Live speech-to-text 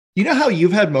You know how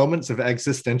you've had moments of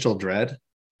existential dread?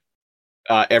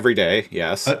 Every day,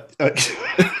 yes. Uh, uh,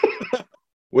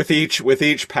 With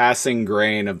each passing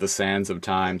grain of the sands of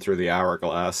time through the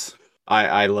hourglass,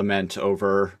 I lament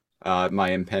over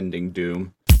my impending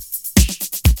doom.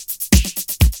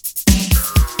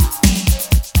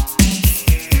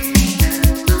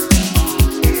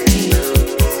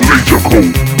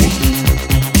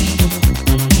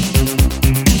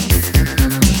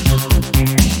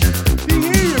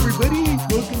 hey, everybody.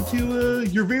 Welcome to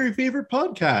your very favorite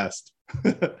podcast.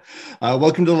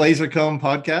 Welcome to the LAZOR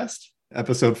podcast,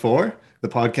 episode 4, the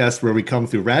podcast where we come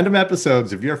through random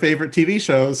episodes of your favorite TV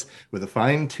shows with a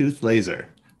fine-tooth laser.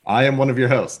 I am one of your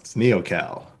hosts,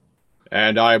 NeoCal.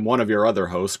 And I'm one of your other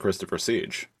hosts, Christopher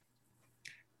Siege.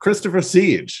 Christopher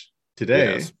Siege.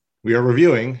 Today, Yes. we are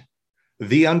reviewing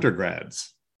The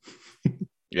Undergrads.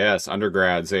 Yes,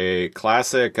 underGRADS, a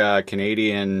classic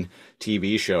Canadian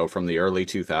TV show from the early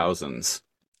 2000s.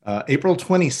 April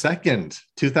 22nd,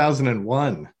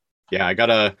 2001. Yeah, I got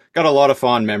a lot of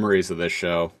fond memories of this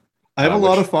show. I have a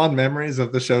lot Which of fond memories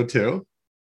of the show too.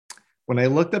 When I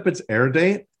looked up its air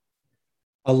date,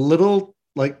 a little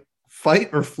like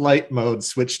fight or flight mode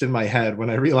switched in my head when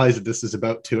I realized that this is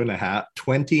about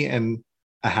 20 and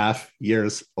a half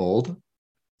years old,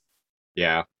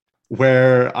 Yeah,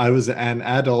 where I was an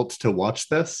adult to watch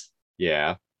this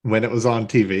yeah. when it was on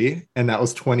TV, and that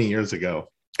was 20 years ago.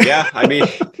 Yeah, I mean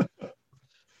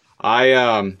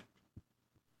I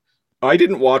I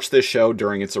didn't watch this show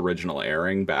during its original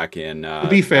airing back in To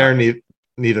be fair,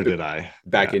 neither did I.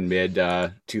 back Yeah. in mid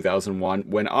 2001.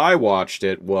 When I watched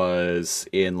it was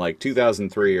in like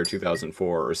 2003 or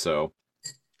 2004 or so.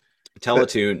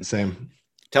 Teletoon Same.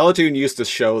 Teletoon used to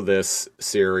show this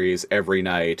series every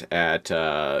night at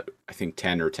I think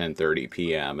 10 or 10:30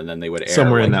 p.m. and then they would air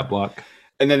Somewhere in like that block.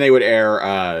 and then they would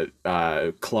air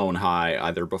Clone High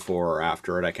either before or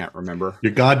after it. I can't remember.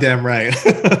 You're goddamn right.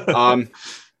 Um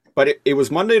but it was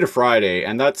Monday to Friday,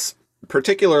 and that's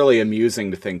particularly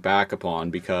amusing to think back upon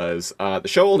because the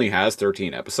show only has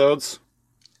 13 episodes.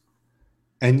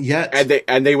 And and yet,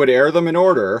 they would air them in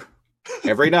order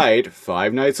every night,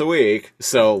 5 nights a week.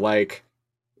 So like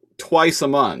twice a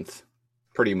month,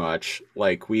 pretty much.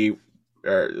 Like we'd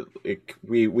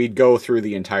go through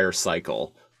the entire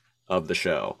cycle of the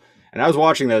show. And I was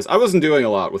watching this. I wasn't doing a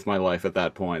lot with my life at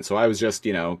that point, so I was just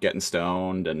getting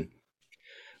stoned and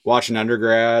watching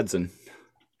undergrads and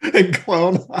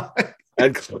Clone High.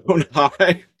 and Clone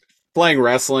High, playing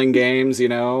wrestling games.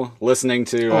 Listening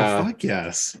to Oh, fuck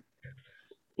yes.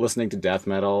 listening to death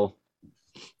metal.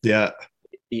 Yeah.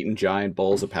 Eating giant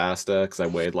bowls of pasta because I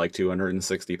weighed like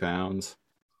 260 pounds.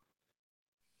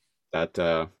 That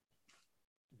that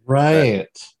Right.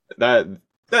 that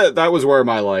that was where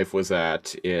my life was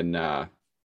at in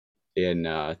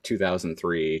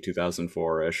 2003,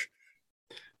 2004 ish.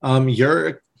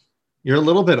 You're a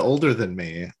little bit older than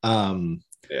me.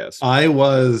 Yes, I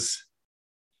was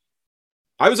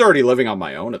I was already living on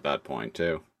my own at that point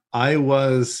too. I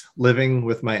was living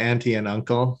with my auntie and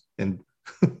uncle in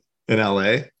in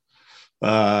LA.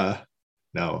 Uh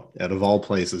no, out of all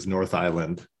places, North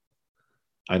Island.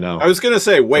 I I know. was gonna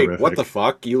say, wait, what the Horrific.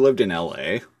 fuck? You lived in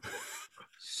LA?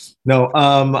 No,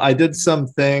 I did some Your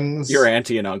things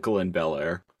auntie and uncle in Bel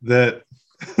Air? that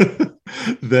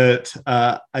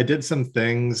I did some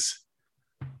things,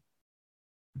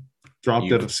 dropped out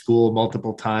You, of school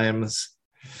multiple times,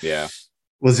 yeah.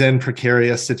 was in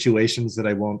precarious situations that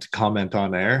I won't comment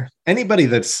on air. Anybody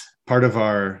that's part of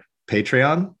our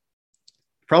Patreon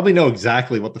probably know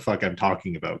exactly what the fuck I'm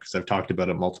talking about because I've talked about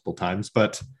it multiple times,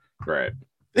 but Right.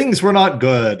 things were not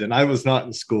good and I was not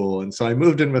in school. And so I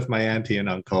moved in with my auntie and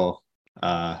uncle,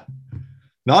 uh,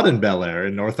 not in Bel Air,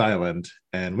 in North Island,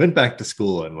 and went back to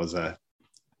school and was a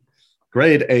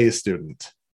grade A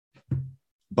student.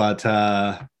 But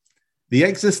the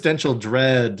existential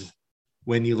dread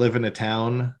when you live in a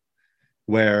town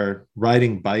where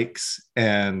riding bikes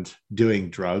and doing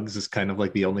drugs is kind of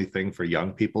like the only thing for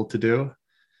young people to do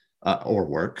or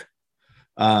work.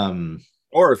 Um,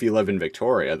 Or if you live in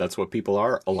Victoria, that's what people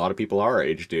are. A lot of people our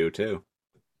age do too.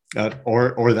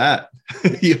 or that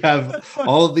you have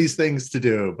all of these things to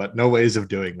do, but no ways of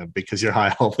doing them because you're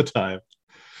high all the time.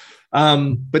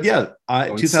 But yeah,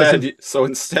 So 2000.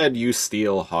 instead, you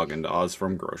steal Haagen-Dazs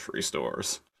from grocery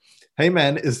stores. Hey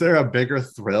man, is there a bigger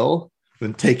thrill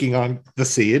than taking on the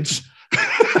siege?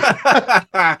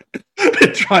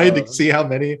 Trying to see how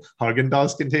many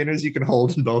Haagen-Dazs containers you can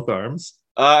hold in both arms.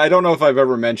 I don't know if I've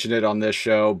ever mentioned it on this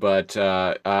show, but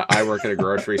I work at a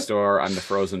grocery store. I'm the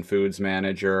frozen foods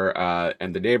manager,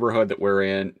 and the neighborhood that we're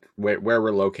in, where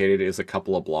we're located, is a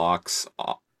couple of blocks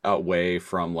away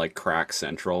from like Crack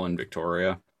Central in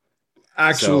Victoria. So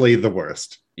Actually, the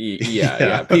worst. yeah.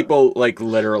 Yeah. People like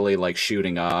literally like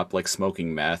shooting up, like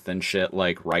smoking meth and shit,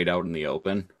 like right out in the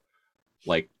open.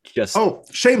 Like just Oh,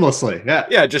 shamelessly. Yeah.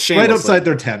 yeah, just Right shamelessly. outside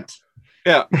their tent,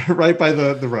 Yeah. right by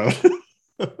the road.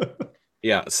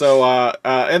 Yeah. So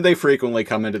and they frequently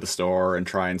come into the store and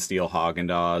try and steal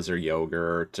Haagen-Dazs or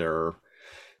yogurt or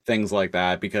things like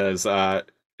that because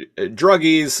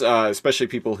druggies, especially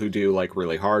people who do like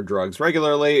really hard drugs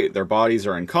regularly, their bodies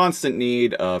are in constant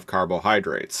need of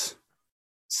carbohydrates.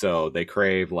 So they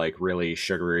crave like really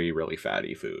sugary, really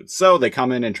fatty foods. So they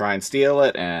come in and try and steal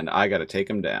it, and I got to take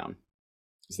them down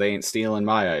because they ain't stealing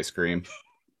my ice cream.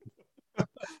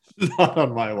 Not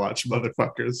on my watch,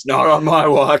 motherfuckers. Not on my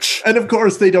watch. And of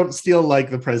course, they don't steal like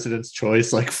the president's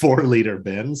choice, like 4-liter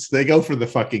bins. They go for the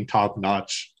fucking top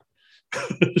notch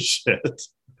shit.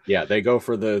 Yeah, they go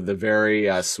for the very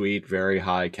sweet, very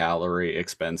high calorie,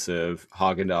 expensive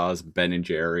Haagen-Dazs, Ben and Ben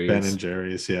Jerry's. and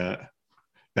Jerry's, yeah,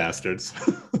 bastards.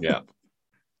 Yeah.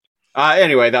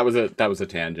 Anyway, that was a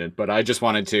tangent, but I just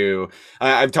wanted to.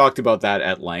 I've talked about that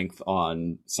at length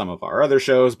on some of our other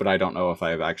shows, but I don't know if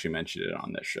I've actually mentioned it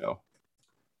on this show.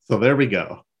 So there we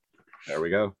go. There we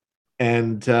go.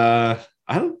 And I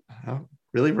don't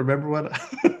really remember what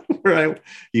where I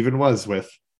even was with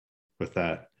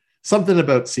that. Something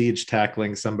about Siege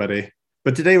tackling somebody,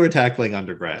 but today we're tackling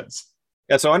undergrads.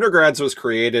 Yeah, so underGRADS was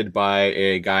created by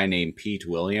a guy named Pete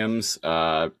Williams.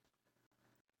 The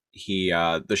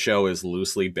show is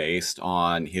loosely based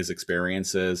on his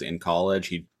experiences in college.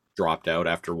 He dropped out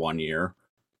after 1 year.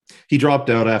 He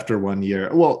dropped out after 1 year.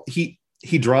 Well, he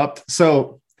dropped.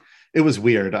 So it was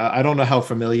weird. I don't know how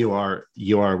familiar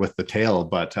you are with the tale,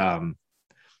 but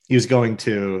he was going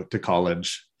to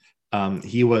college.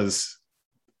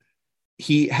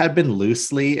 He had been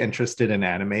loosely interested in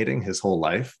animating his whole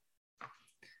life.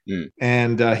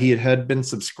 And he had been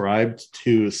subscribed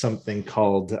to something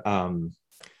called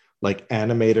like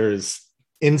animators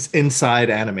inside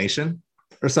animation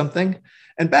or something.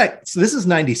 And so this is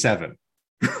 97,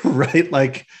 right?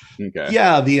 Like, Okay.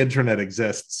 Yeah, the internet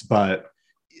exists, but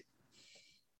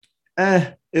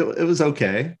it was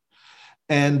okay.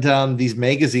 And these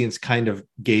magazines kind of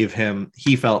gave him,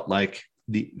 he felt like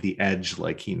the edge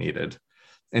like he needed.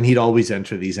 And he'd always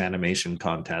enter these animation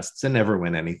contests and never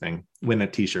win anything, win a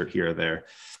t-shirt here or there.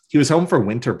 He was home for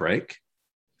winter break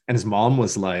and his mom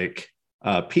was like,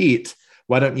 Pete,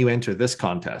 why don't you enter this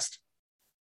contest?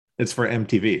 It's for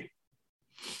MTV.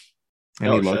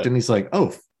 And he looked and he's like,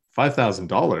 oh,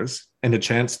 $5,000 and a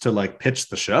chance to like pitch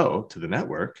the show to the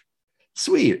network.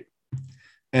 Sweet.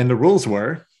 And the rules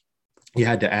were you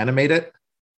had to animate it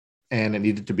and it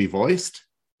needed to be voiced.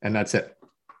 And that's it.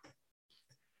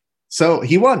 So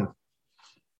he won.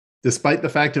 Despite the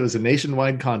fact it was a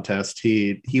nationwide contest,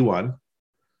 he won.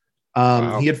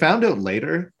 Wow. He had found out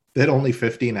later that only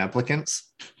 15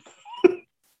 applicants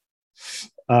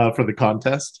for the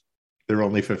contest. There were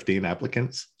only 15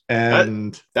 applicants.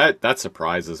 And that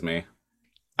surprises me.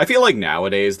 I feel like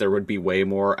nowadays there would be way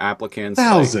more applicants.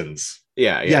 Thousands.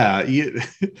 Yeah.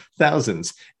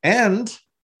 Thousands. And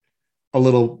a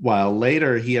little while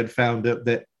later, he had found out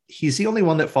that he's the only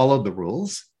one that followed the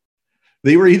rules.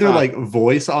 They were either like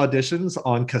voice auditions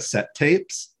on cassette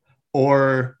tapes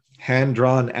or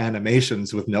hand-drawn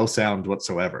animations with no sound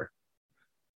whatsoever.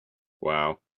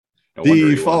 Wow. No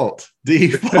default.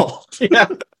 Yeah.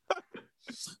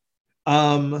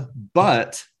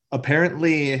 But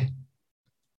apparently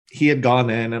he had gone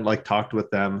in and like talked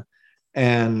with them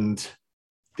and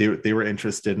they were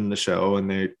interested in the show and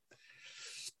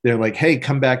they're like, hey,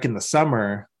 come back in the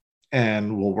summer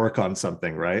and we'll work on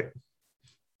something, right?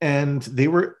 And they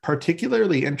were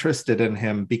particularly interested in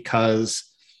him because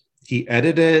he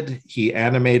edited, he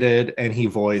animated, and he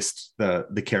voiced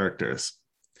the characters.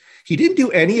 He didn't do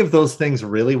any of those things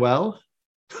really well,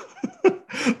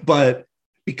 but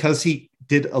because he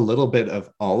did a little bit of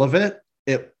all of it,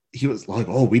 he was like,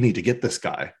 oh, we need to get this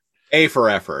guy. A for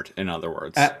effort, in other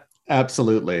words.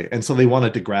 Absolutely. And so they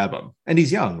wanted to grab him. And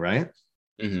he's young, right?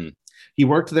 Mm-hmm. He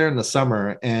worked there in the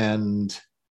summer and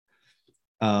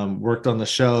worked on the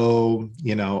show,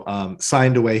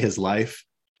 signed away his life.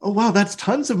 Oh, wow, that's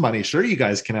tons of money. Sure, you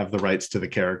guys can have the rights to the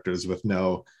characters with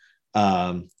no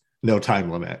time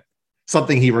limit.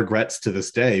 Something he regrets to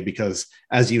this day because,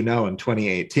 as you know, in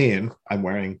 2018, I'm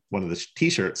wearing one of the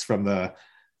t-shirts from the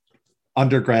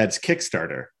underGRADS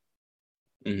Kickstarter.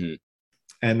 Mm-hmm.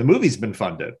 And the movie's been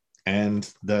funded. And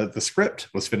the script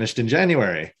was finished in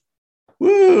January.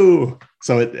 Woo!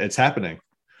 So it's happening.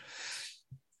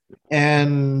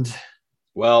 And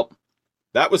well,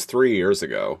 That was 3 years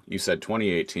ago. You said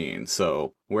 2018.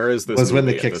 So where is this Was when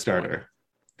the movie at this point? Kickstarter.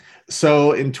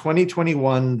 So in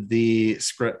 2021, the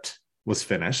script was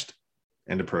finished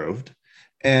and approved,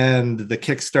 and the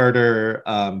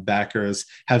Kickstarter backers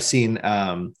have seen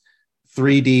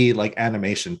 3D like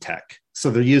animation tech. So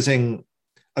they're using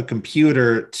a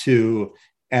computer to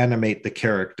animate the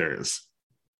characters.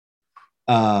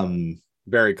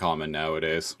 Very common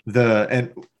nowadays. Very,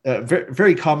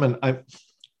 very common.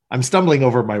 I'm stumbling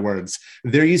over my words.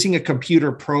 They're using a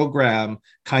computer program,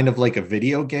 kind of like a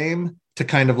video game, to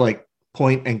kind of like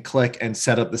point and click and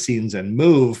set up the scenes and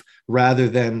move, rather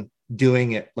than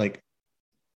doing it like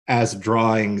as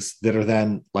drawings that are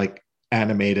then like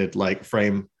animated like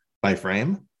frame by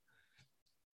frame.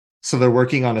 So they're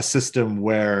working on a system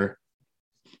where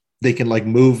they can like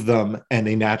move them and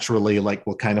they naturally like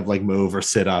will kind of like move or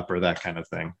sit up or that kind of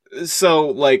thing. So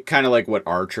like kind of like what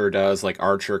Archer does. Like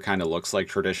Archer kind of looks like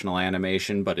traditional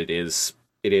animation, but it is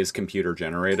computer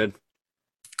generated.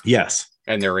 Yes.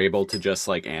 And they're able to just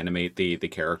like animate the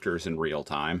characters in real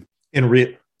time. In real,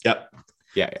 yep.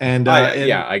 Yeah, yeah. And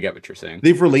yeah, I get what you're saying.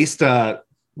 They've released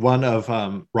one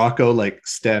of Rocco like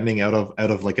standing out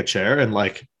of like a chair and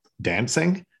like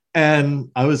dancing, and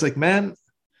I was like, man,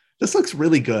 this looks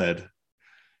really good.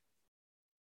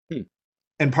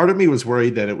 And part of me was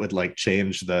worried that it would like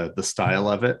change the style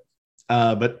of it,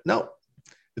 but no,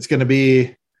 it's going to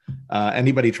be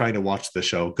anybody trying to watch the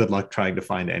show. Good luck trying to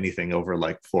find anything over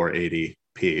like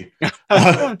 480p,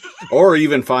 or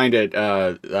even find it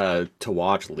to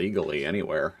watch legally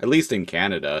anywhere. At least in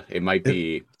Canada, it might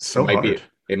be so it might hard. be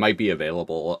it might be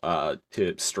available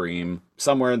to stream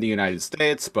somewhere in the United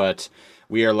States, but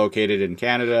we are located in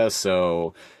Canada,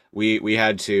 so we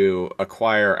had to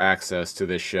acquire access to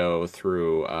this show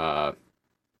through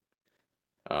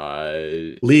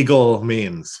Legal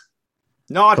means,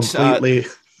 not completely.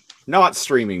 Not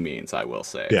streaming means, I will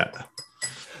say. Yeah.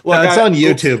 Look, it's on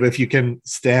YouTube if you can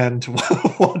stand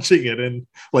watching it in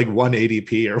like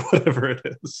 180p or whatever it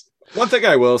is. One thing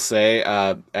I will say,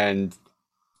 and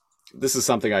this is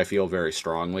something I feel very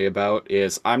strongly about,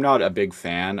 is I'm not a big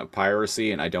fan of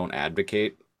piracy and I don't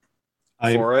advocate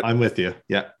for it. I'm with you.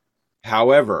 Yeah.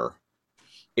 However,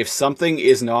 if something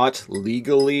is not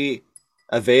legally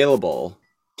available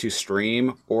to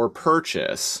stream or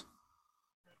purchase,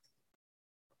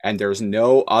 and there's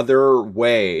no other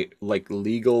way, like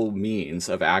legal means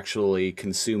of actually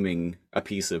consuming a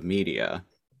piece of media,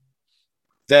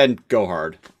 then go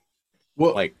hard.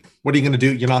 Well, like, what are you going to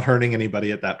do? You're not hurting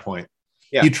anybody at that point.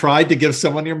 Yeah. You tried to give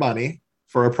someone your money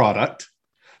for a product.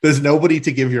 There's nobody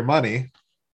to give your money.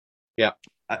 Yeah.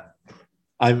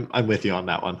 I'm with you on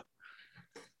that one.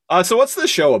 So what's the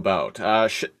show about?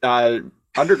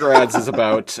 underGRADS is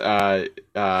about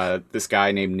this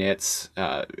guy named Nitz,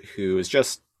 who is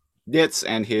just Nitz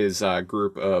and his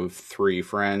group of 3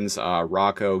 friends,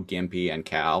 Rocco, Gimpy, and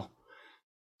Cal,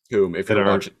 whom if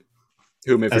you're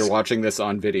watching this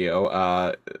on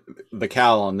video, the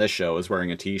Cal on this show is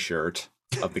wearing a t-shirt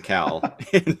of the Cal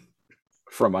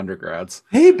from underGRADS.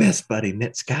 Hey, best buddy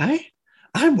Nitz guy,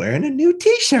 I'm wearing a new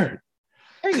t-shirt.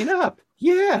 Hanging up.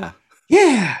 Yeah.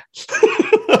 Yeah.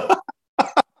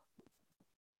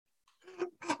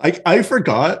 I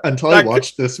forgot until I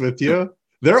watched this with you.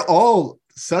 They're all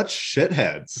such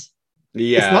shitheads.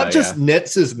 Yeah. It's not just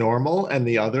Nitz is normal and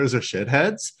the others are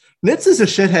shitheads. Nitz is a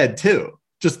shithead too.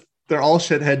 Just they're all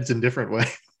shitheads in different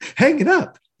ways. Hanging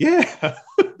up. Yeah.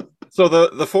 So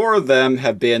the 4 of them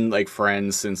have been like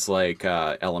friends since like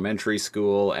elementary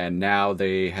school, and now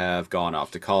they have gone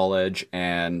off to college,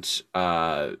 and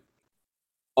all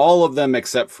of them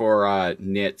except for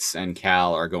Nitz and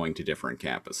Cal are going to different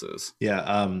campuses.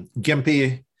 Yeah.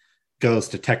 Gimpy goes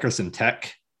to Techrison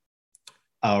Tech.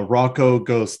 Rocco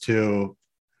goes to,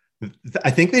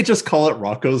 I think they just call it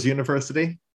Rocco's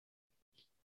University.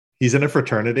 He's in a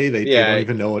fraternity. They don't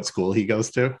even know what school he goes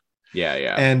to. Yeah,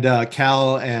 yeah. And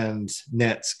Cal and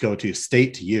Nitz go to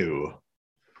State U.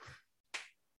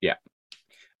 Yeah.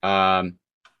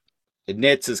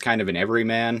 Nitz is kind of an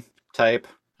everyman type.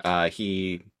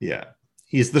 He's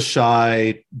the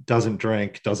shy, doesn't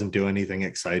drink, doesn't do anything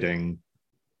exciting.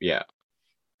 Yeah.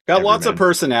 Got lots of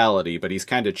personality, but he's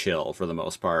kind of chill for the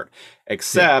most part,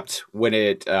 except when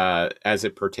it as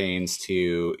it pertains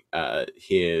to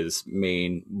his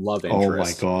main love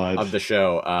interest of the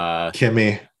show,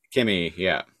 Kimmy,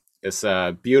 yeah. It's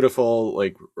a beautiful,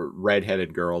 like,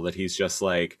 redheaded girl that he's just,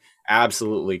 like,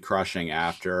 absolutely crushing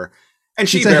after. And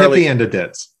she's a hippie and a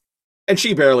ditz. And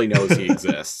she barely knows he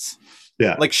exists.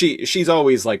 Yeah. Like, she's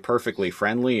always, like, perfectly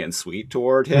friendly and sweet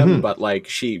toward him, but, like,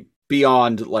 she,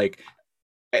 beyond, like,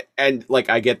 And like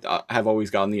have always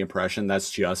gotten the impression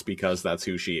that's just because that's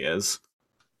who she is.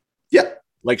 Yeah.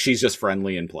 Like she's just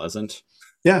friendly and pleasant.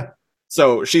 Yeah.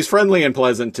 So she's friendly and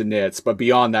pleasant to Nitz, but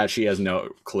beyond that, she has no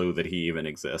clue that he even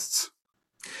exists.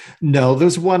 No,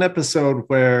 there's one episode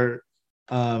where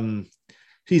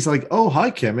he's like, "Oh,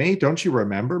 hi, Kimmy. Don't you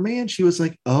remember me?" And she was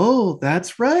like, "Oh,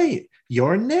 that's right.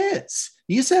 You're Nitz.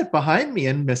 You sat behind me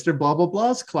in Mr. Blah, blah,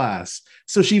 blah's class."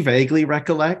 So she vaguely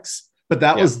recollects, but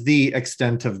that was the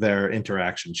extent of their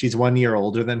interaction. She's 1 year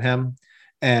older than him,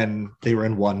 and they were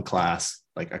in one class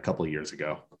like a couple of years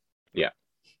ago. Yeah.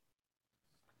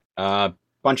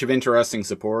 Bunch of interesting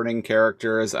supporting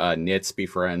characters. Nitz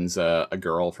befriends a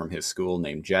girl from his school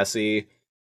named Jessie.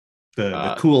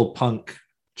 The cool punk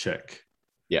chick.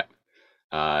 Yeah.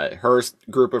 Her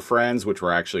group of friends, which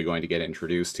we're actually going to get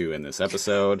introduced to in this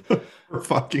episode. Her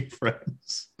fucking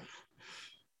friends.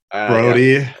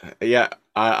 Brody. Yeah.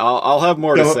 I'll have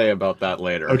more to say about that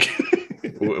later. Okay.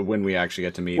 When we actually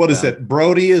get to meet What them. Is it?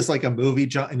 Brody is like a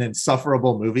an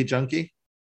insufferable movie junkie.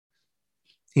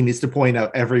 He needs to point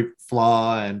out every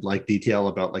flaw and like detail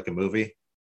about like a movie.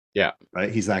 Yeah.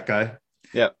 Right. He's that guy.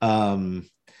 Yeah.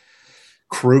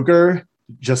 Kruger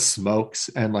just smokes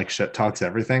and like shit talks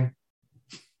everything.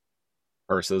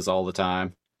 Curses all the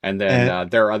time. And then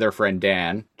their other friend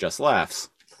Dan just laughs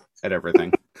at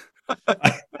everything.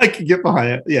 I can get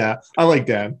behind it. Yeah. I like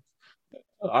Dan.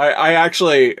 I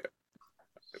actually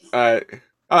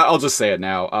I'll just say it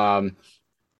now.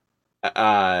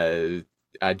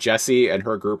 Jessie and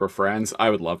her group of friends,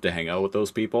 I would love to hang out with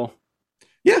those people.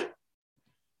 Yeah.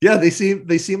 Yeah, they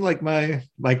seem like my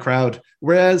crowd.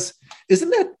 Whereas,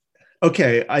 isn't it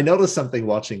okay? I noticed something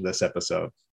watching this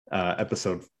episode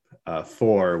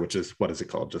 4, which is, what is it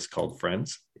called? Just called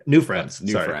Friends? New Friends.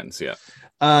 Friends, yeah.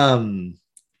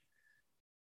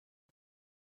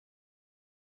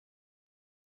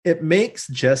 It makes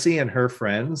Jessie and her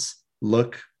friends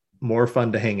look more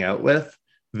fun to hang out with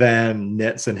than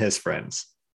Nitz and his friends.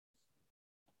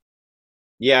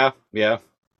 Yeah. Yeah.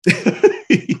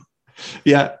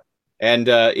 And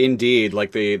indeed,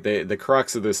 like the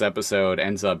crux of this episode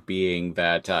ends up being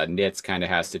that Nitz kind of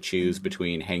has to choose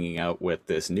between hanging out with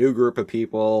this new group of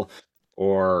people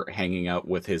or hanging out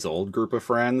with his old group of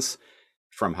friends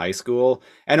from high school.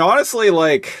 And honestly,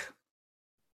 like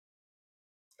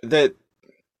the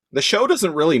show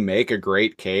doesn't really make a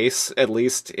great case, at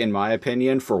least in my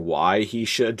opinion, for why he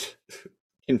should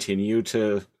continue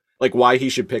to, like, why he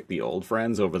should pick the old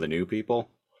friends over the new people.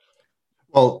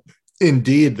 Well,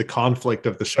 indeed, the conflict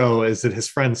of the show is that his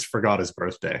friends forgot his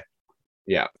birthday.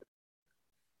 Yeah.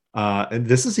 And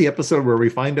this is the episode where we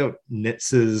find out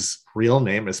Nitz's real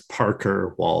name is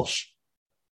Parker Walsh.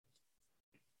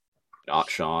 Not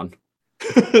Sean.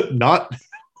 not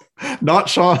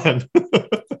Sean.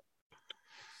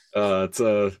 It's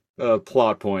a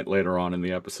plot point later on in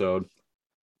the episode.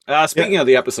 Speaking of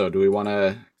the episode, do we want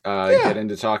to get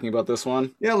into talking about this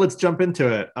one? Yeah, let's jump into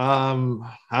it.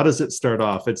 How does it start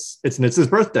off? It's Nitz's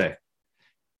birthday.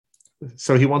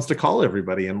 So he wants to call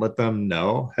everybody and let them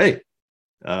know, hey,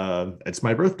 it's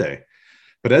my birthday.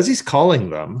 But as he's calling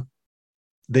them,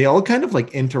 they all kind of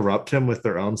like interrupt him with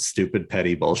their own stupid,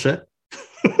 petty bullshit.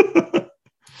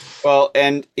 Well,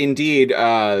 and indeed,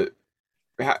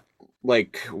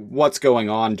 like what's going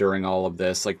on during all of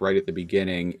this, like right at the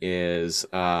beginning, is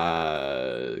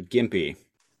Gimpy.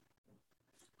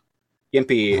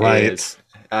 Gimpy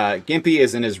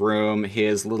is in his room.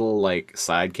 His little like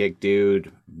sidekick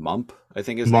dude, Mump, I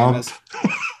think his name is.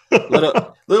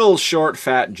 little short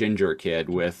fat ginger kid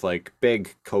with like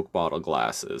big Coke bottle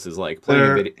glasses is like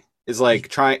playing video. Is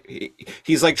like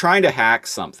he's like trying to hack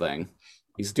something.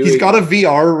 He's got a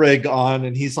VR rig on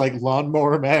and he's like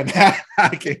Lawnmower Man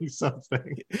hacking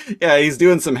something. Yeah, he's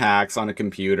doing some hacks on a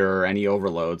computer and he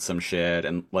overloads some shit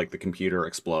and like the computer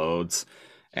explodes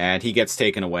and he gets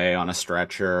taken away on a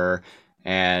stretcher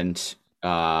and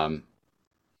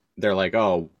they're like,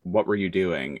 "Oh, what were you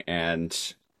doing?" And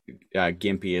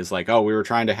Gimpy is like, "Oh, we were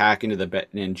trying to hack into the Ben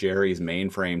and Jerry's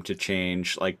mainframe to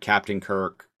change like Captain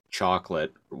Kirk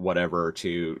chocolate whatever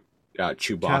to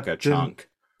Chewbacca Chunk."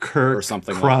 Kirk or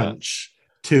something Crunch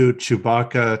like to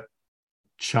Chewbacca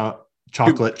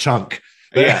chocolate chunk.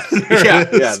 Yeah,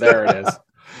 there it is.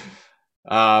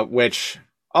 Which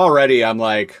already I'm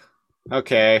like,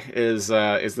 okay, is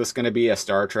this going to be a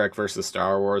Star Trek versus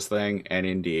Star Wars thing? And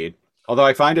indeed, although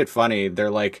I find it funny, they're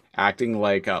like acting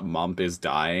like Mump is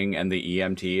dying, and the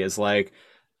EMT is like,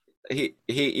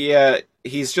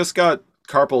 he's just got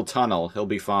carpal tunnel, he'll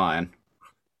be fine.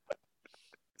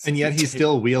 And yet he's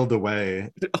still wheeled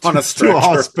away on a stretcher. To a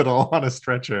hospital on a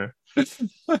stretcher.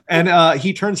 And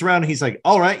he turns around and he's like,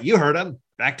 "All right, you heard him.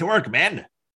 Back to work, man."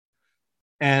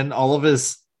 and all of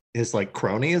his like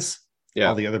cronies,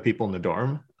 all the other people in the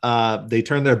dorm, they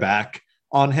turn their back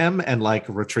on him and like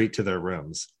retreat to their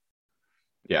rooms.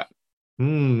 Yeah.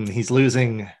 He's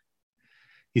losing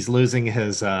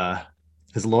his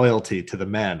loyalty to the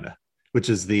men, which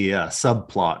is the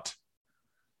subplot,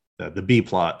 the B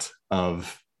plot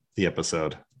of the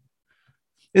episode.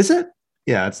 Is it?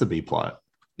 Yeah, it's the B plot.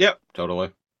 Yep,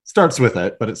 totally. Starts with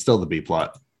it, but it's still the B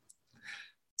plot.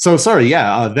 So sorry,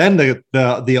 yeah. Then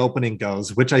the opening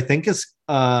goes, which I think is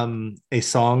a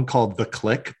song called "The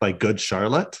Click" by Good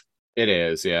Charlotte. It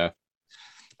is, yeah.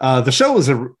 The show was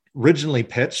originally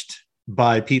pitched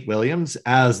by Pete Williams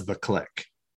as The Click,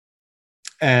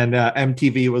 and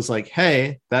MTV was like,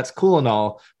 "Hey, that's cool and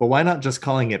all, but why not just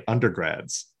calling it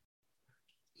underGRADS?"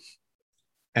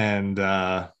 And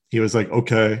he was like,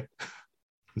 "Okay."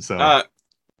 So,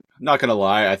 not gonna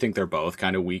lie, I think they're both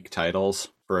kind of weak titles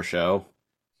for a show,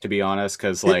 to be honest,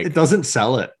 because like it doesn't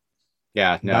sell it.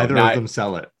 Yeah, no, neither of them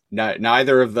sell it.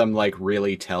 Neither of them like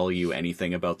really tell you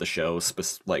anything about the show.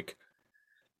 Like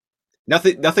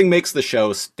nothing makes the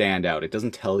show stand out. It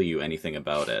doesn't tell you anything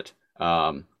about it.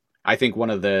 I think one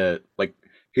of the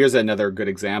here's another good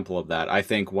example of that. I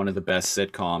think one of the best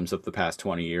sitcoms of the past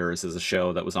 20 years is a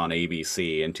show that was on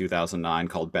ABC in 2009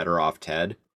 called Better Off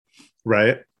Ted.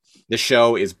 Right. The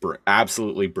show is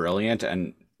absolutely brilliant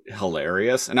and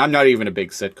hilarious. And I'm not even a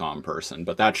big sitcom person,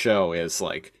 but that show is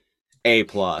like A+.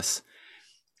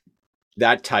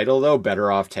 That title though,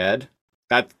 Better Off Ted,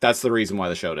 that's the reason why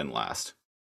the show didn't last.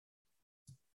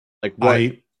 Like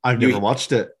what I've never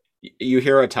watched it. You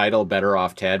hear a title, Better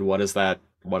Off Ted, what does that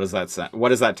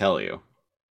tell you?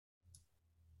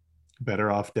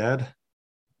 Better Off Dead?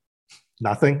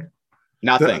 Nothing.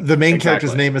 The main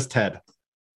character's name is Ted.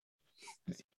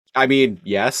 I mean,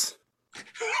 yes.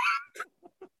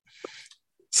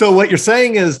 So what you're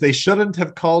saying is they shouldn't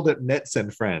have called it Nits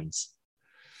and Friends.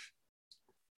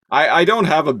 I don't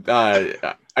have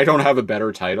a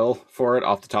better title for it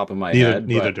off the top of my head.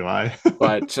 Neither do I.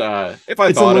 But if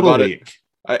I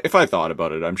thought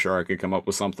about it, I'm sure I could come up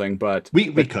with something. But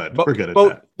we could. We're good at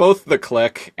that. Both The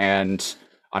Click and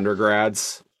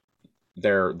underGRADS,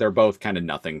 they're both kind of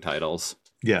nothing titles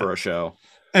for a show.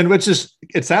 And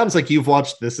it sounds like you've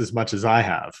watched this as much as I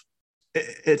have.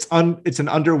 It's an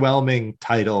underwhelming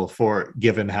title for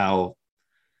given how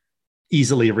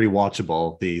easily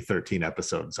rewatchable the 13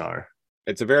 episodes are.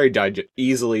 It's a very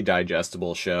easily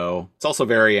digestible show. It's also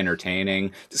very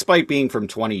entertaining. Despite being from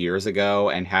 20 years ago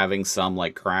and having some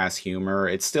like crass humor,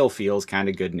 it still feels kind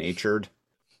of good-natured.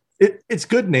 It's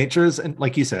good-natured, and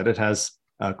like you said, it has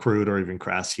crude or even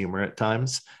crass humor at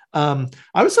times. I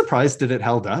was surprised that it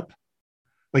held up.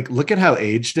 Like, look at how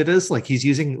aged it is. Like, he's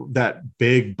using that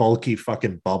big, bulky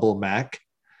fucking bubble Mac,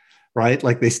 right?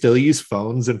 Like, they still use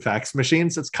phones and fax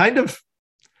machines. It's kind of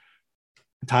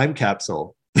a time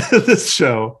capsule, this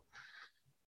show.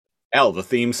 The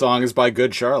theme song is by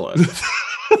Good Charlotte.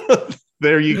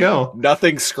 There you go.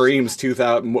 Nothing screams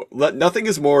 2000. Nothing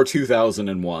is more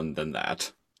 2001 than that.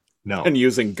 No. And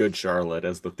using Good Charlotte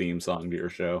as the theme song to your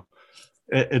show.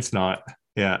 It's not.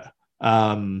 Yeah.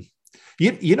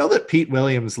 You know that Pete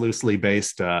Williams loosely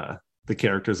based the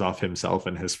characters off himself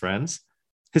and his friends.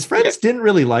 His friends didn't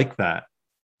really like that.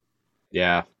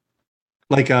 Yeah.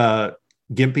 Like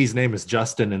Gimpy's name is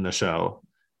Justin in the show.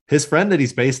 His friend that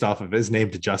he's based off of is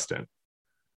named Justin.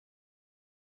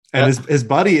 And his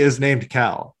buddy is named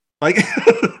Cal. Like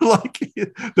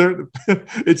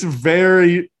it's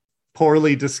very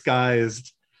poorly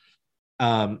disguised,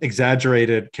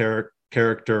 exaggerated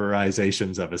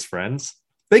characterizations of his friends.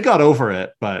 They got over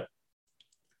it, but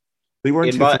they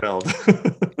weren't too thrilled.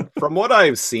 From what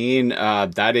I've seen,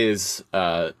 that is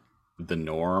the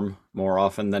norm more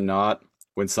often than not.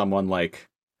 When someone like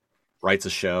writes a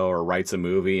show or writes a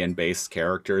movie and based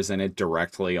characters in it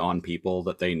directly on people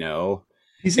that they know,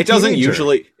 it doesn't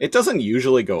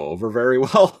usually go over very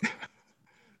well.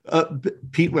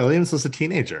 Pete Williams was a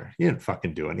teenager. He didn't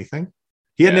fucking do anything.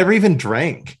 He had never even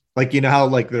drank. Like, you know how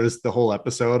like there's the whole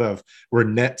episode of where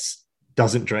Nets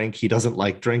doesn't drink, he doesn't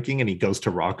like drinking, and he goes to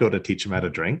Rocco to teach him how to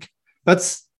drink.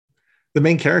 That's the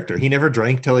main character. He never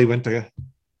drank till he went to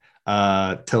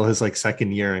till his like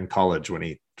second year in college when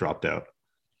he dropped out.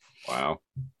 Wow.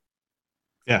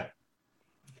 Yeah.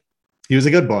 He was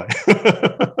a good boy.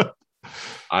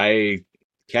 I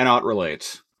cannot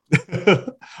relate.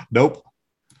 Nope.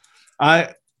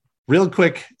 Real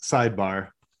quick sidebar.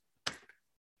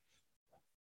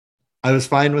 I was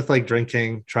fine with like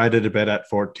drinking, tried it a bit at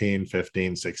 14,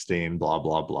 15, 16, blah,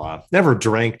 blah, blah. Never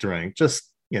drank, just,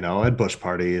 at bush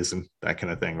parties and that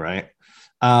kind of thing, right?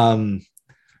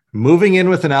 Moving in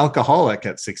with an alcoholic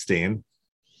at 16,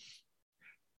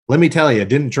 Let me tell you,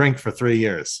 didn't drink for 3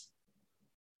 years.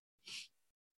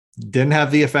 Didn't have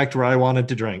the effect where I wanted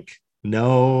to drink.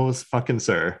 No fucking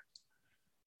sir.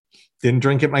 Didn't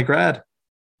drink at my grad.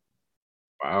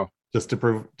 Wow. Just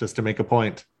to make a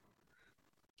point.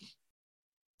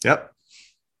 Yep.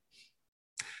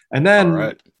 And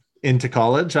then into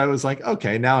college, I was like,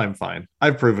 okay, now I'm fine.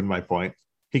 I've proven my point.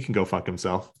 He can go fuck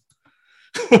himself.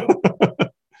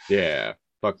 Yeah.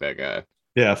 Fuck that guy.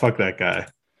 Yeah, fuck that guy.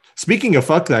 Speaking of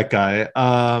fuck that guy,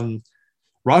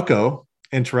 Rocco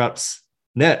interrupts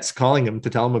Nets, calling him to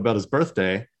tell him about his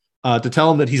birthday, to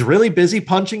tell him that he's really busy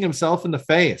punching himself in the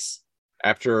face.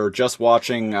 After just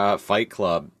watching Fight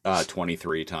Club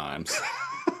 23 times.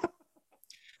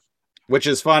 Which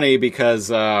is funny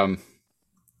because me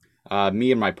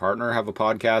and my partner have a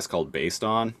podcast called Based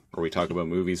On, where we talk about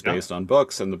movies based on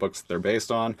books and the books that they're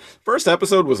based on. First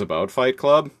episode was about Fight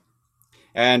Club.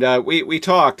 And we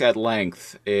talked at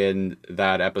length in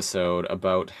that episode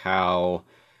about how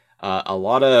a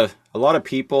lot of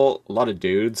people, a lot of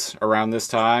dudes around this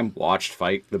time watched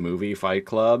the movie Fight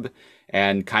Club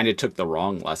and kind of took the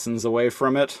wrong lessons away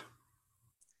from it.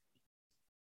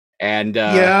 And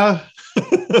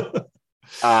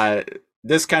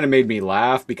this kind of made me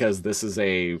laugh because this is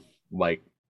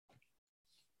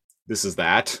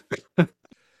that.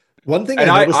 One thing I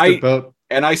noticed about...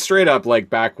 And I straight up, like,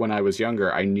 back when I was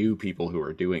younger, I knew people who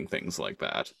were doing things like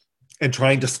that. And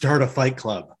trying to start a fight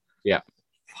club. Yeah.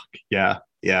 Yeah.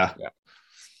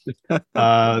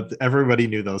 Everybody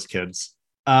knew those kids.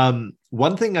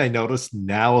 One thing I noticed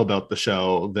now about the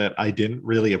show that I didn't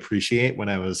really appreciate when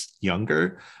I was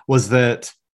younger was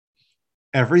that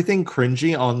everything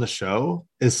cringy on the show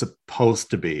is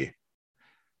supposed to be.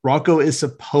 Rocco is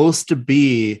supposed to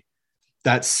be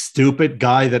that stupid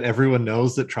guy that everyone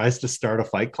knows that tries to start a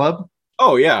fight club.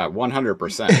 Oh yeah,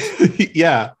 100%.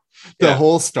 Yeah. The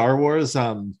whole Star Wars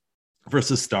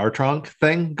versus Star Trek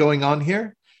thing going on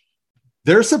here.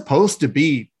 They're supposed to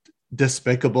be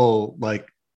despicable, like,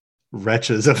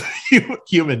 wretches of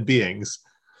human beings.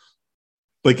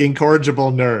 Like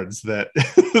incorrigible nerds that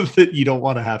that you don't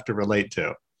want to have to relate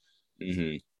to.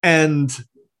 Mm-hmm. And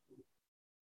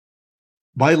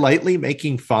by lightly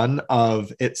making fun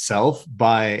of itself,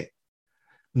 by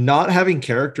not having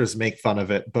characters make fun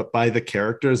of it, but by the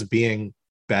characters being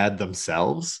bad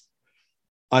themselves,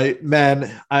 I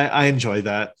enjoy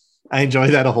that. I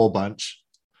enjoy that a whole bunch.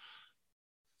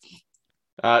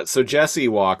 So Jesse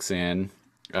walks in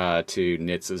to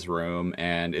Nitz's room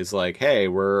and is like, "Hey,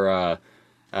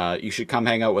 you should come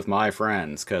hang out with my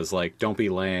friends, because, like, don't be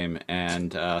lame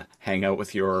and hang out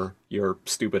with your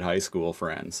stupid high school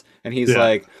friends." And he's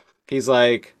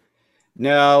like,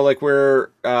 "No, like, we're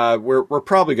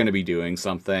probably going to be doing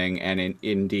something." And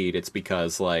indeed, it's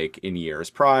because, like, in years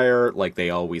prior, like, they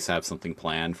always have something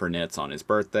planned for Nitz on his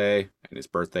birthday, and his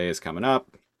birthday is coming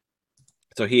up,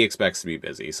 so he expects to be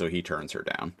busy. So he turns her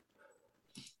down.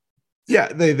 Yeah,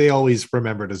 they always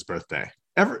remembered his birthday.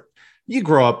 You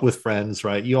grow up with friends,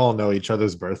 right? You all know each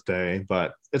other's birthday,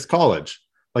 but it's college.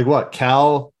 Like what?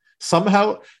 Cal,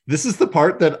 somehow, this is the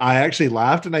part that I actually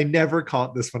laughed, and I never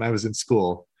caught this when I was in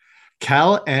school.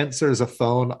 Cal answers a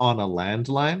phone on a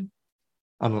landline,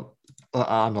 on a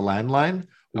landline,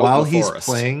 while he's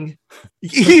playing.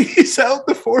 He's out in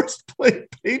the forest playing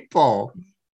paintball.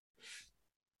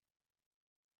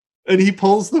 And he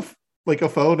pulls a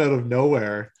phone out of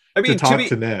nowhere. I mean, to talk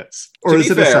to Nitz. Or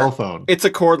is it a cell phone? It's a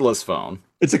cordless phone.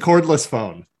 It's a cordless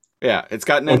phone. Yeah, it's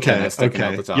got an antenna sticking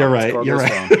out the top. You're right. You're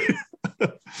right.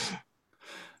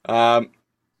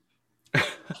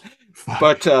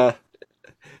 But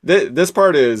this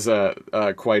part is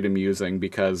quite amusing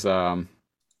because Cal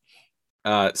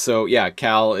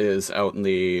is out in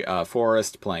the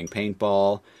forest playing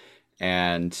paintball,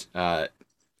 and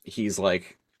he's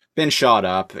like been shot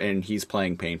up, and he's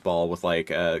playing paintball with like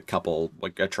a couple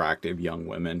like attractive young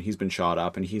women. He's been shot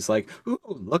up, and he's like, "Ooh,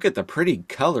 look at the pretty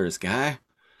colors, guy."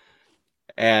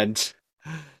 And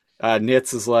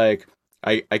Nitz is like,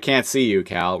 I can't see you,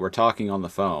 Cal. We're talking on the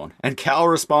phone." And Cal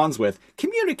responds with,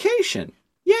 "Communication.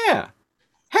 Yeah.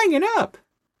 Hanging up.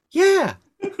 Yeah."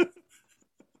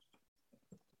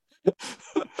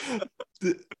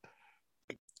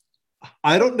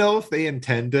 I don't know if they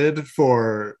intended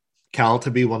for Cal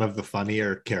to be one of the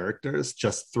funnier characters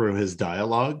just through his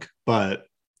dialogue, but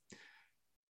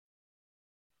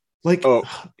like,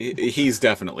 he's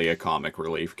definitely a comic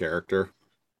relief character.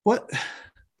 What?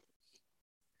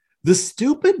 The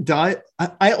stupid I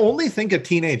only think a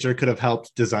teenager could have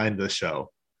helped design this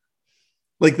show.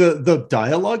 Like the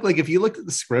dialogue, like if you look at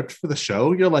the script for the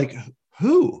show, you're like,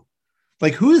 who?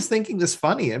 Like, who is thinking this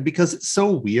funny? And because it's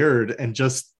so weird and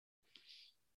just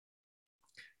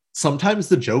sometimes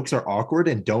the jokes are awkward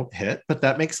and don't hit, but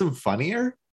that makes them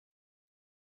funnier.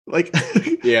 Like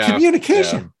Yeah,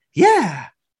 communication. Yeah.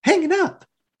 Hanging up.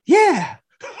 Yeah.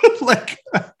 Like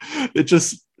it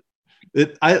just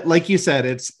I like you said,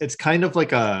 it's kind of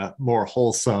like a more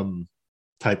wholesome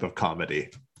type of comedy.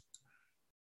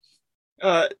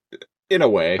 uh, in a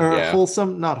way, Or yeah,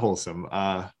 wholesome, not wholesome.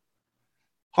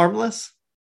 Harmless.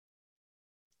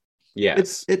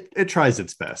 yes. It tries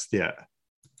its best. Yeah.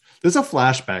 There's a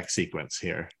flashback sequence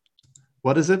here.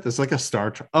 What is it? There's like a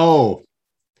Star Trek. Oh,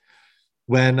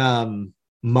 when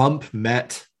Mump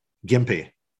met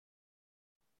Gimpy.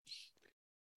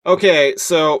 Okay,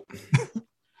 so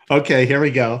Okay, here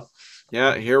we go.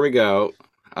 yeah, here we go.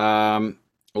 Um,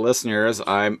 Listeners,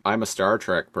 I'm a Star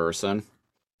Trek person,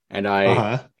 and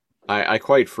Uh-huh. I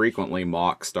quite frequently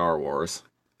mock Star Wars.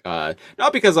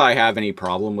 Not because I have any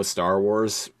problem with Star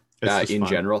Wars It's just in fun.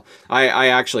 general. I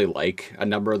actually like a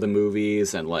number of the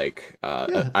movies, and like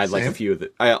Yeah, I like a same. few of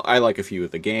the I like a few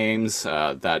of the games.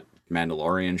 That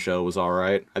Mandalorian show was all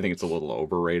right. I think it's a little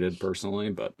overrated personally,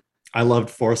 but I loved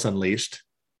Force Unleashed.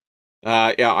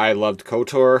 yeah, I loved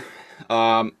KOTOR.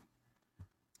 Um,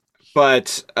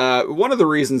 but one of the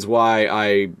reasons why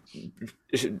I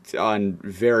on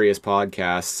various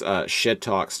podcasts shit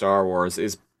talk Star Wars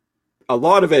is a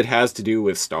lot of it has to do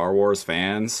with Star Wars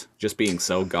fans just being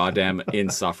so goddamn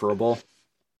insufferable,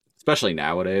 especially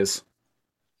nowadays.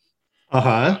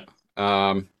 Uh-huh.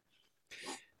 Um,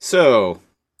 so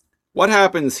what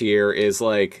happens here is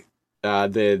like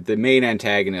the main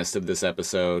antagonist of this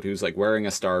episode, who's like wearing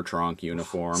a Star Trek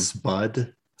uniform,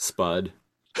 Spud. Spud,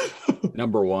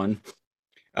 number one.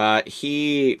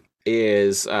 He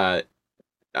is uh,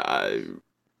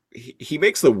 he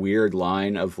makes the weird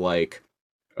line of like,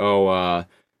 oh,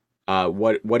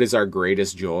 what is our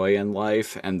greatest joy in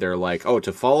life? And they're like, oh,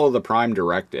 to follow the Prime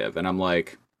Directive. And I'm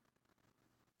like,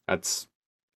 that's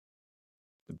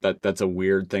that's a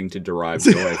weird thing to derive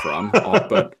joy from.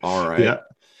 But all right. Yeah.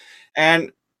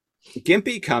 And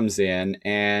Gimpy comes in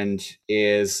and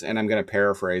is, and I'm going to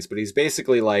paraphrase, but he's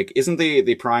basically like, isn't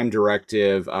the Prime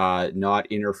Directive not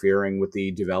interfering with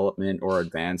the development or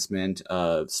advancement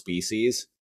of species?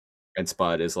 And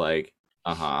Spud is like,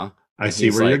 uh huh. I And see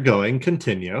he's where you're like, going.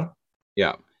 Continue.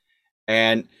 yeah.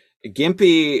 And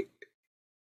Gimpy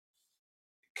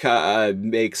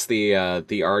makes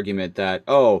the argument that,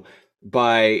 oh,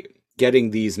 by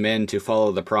getting these men to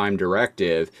follow the Prime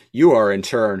Directive, you are in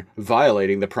turn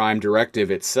violating the Prime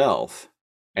Directive itself.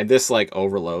 And this like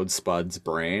overloads Spud's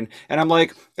brain. And I'm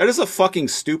like, that is a fucking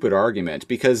stupid argument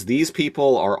because these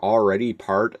people are already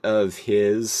part of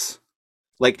his,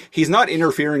 like, he's not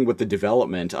interfering with the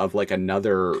development of like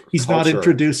another He's not culture.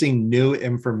 introducing new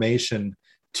information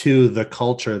to the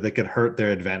culture that could hurt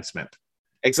their advancement.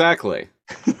 Exactly.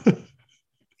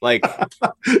 Like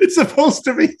It's supposed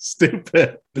to be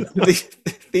stupid.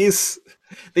 these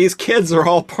these kids are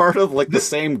all part of like the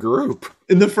same group.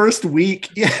 In the first week,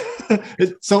 yeah.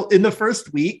 So in the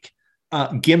first week,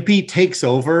 Gimpy takes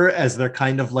over as their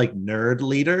kind of like nerd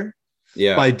leader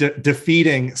Yeah. by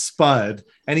defeating Spud,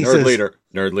 and he says,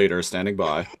 Nerd leader standing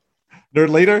by. "Nerd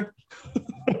leader,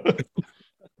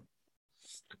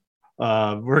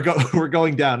 we're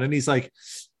going down." And he's like,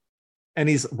 and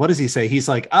he's what does he say? He's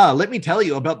like, let me tell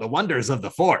you about the wonders of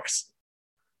the Force.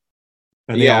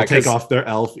 And they Yeah, all take off their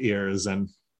elf ears and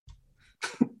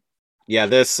yeah,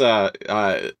 this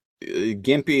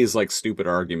Gimpy's like stupid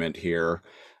argument here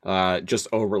just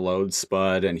overloads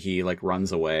Spud and he like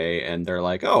runs away and they're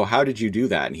like, "Oh, how did you do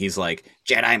that?" And he's like,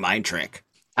 "Jedi mind trick.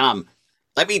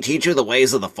 Let me teach you the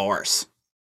ways of the Force."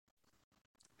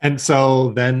 And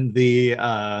so then the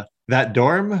that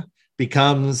dorm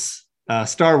becomes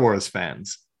Star Wars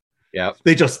fans. Yeah.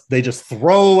 They just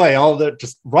throw away all the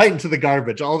just right into the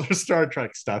garbage, all their Star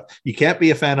Trek stuff. You can't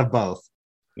be a fan of both.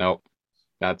 Nope.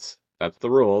 That's the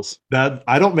rules. That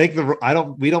we don't make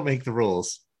the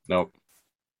rules. Nope.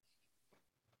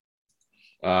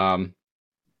 Yeah,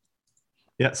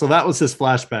 so that was his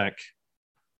flashback.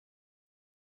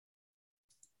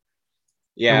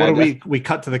 Yeah. And what are we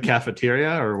cut to the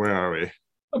cafeteria or where are we?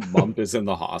 Mump is in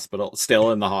the hospital,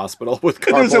 still in the hospital with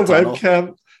There's carpal a tunnel.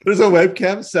 webcam. There's a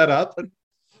webcam set up.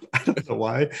 I don't know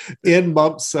why in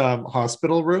Mump's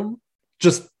hospital room,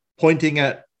 just pointing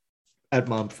at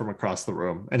Mump from across the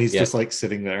room, and he's just like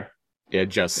sitting there. Yeah,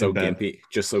 just so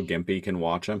Gimpy can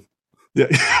watch him. Yeah.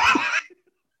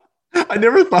 I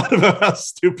never thought about how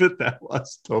stupid that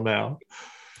was till now.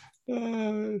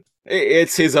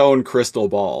 It's his own crystal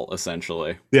ball,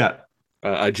 essentially. Yeah.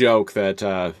 A joke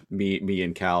that me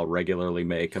and Cal regularly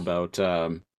make about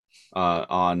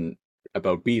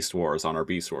Beast Wars on our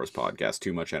Beast Wars podcast.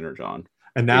 Too much energon.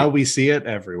 And now we see it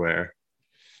everywhere.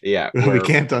 Yeah, We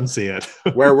can't unsee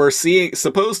it. where we're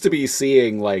supposed to be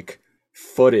seeing like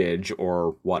footage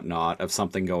or whatnot of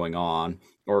something going on,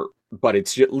 but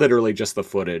it's literally just the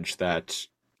footage that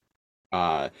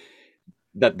uh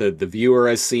that the viewer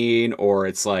has seen, or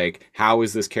it's like, how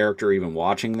is this character even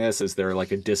watching this? Is there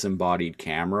like a disembodied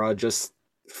camera just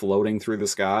floating through the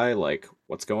sky? Like,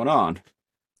 what's going on?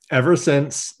 Ever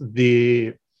since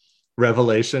the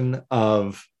revelation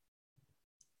of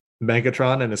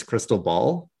Megatron and his crystal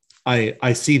ball,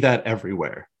 I see that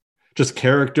everywhere. Just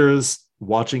characters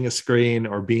watching a screen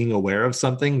or being aware of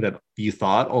something that you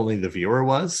thought only the viewer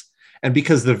was. And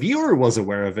because the viewer was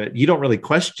aware of it, you don't really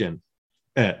question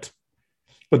it.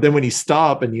 But then when you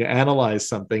stop and you analyze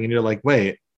something and you're like,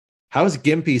 wait, how's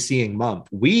Gimpy seeing Mump?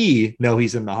 We know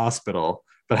he's in the hospital,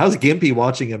 but how's Gimpy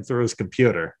watching him through his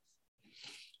computer?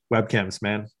 Webcams,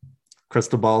 man.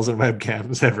 Crystal balls and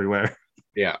webcams everywhere.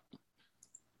 Yeah.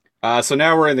 So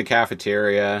now we're in the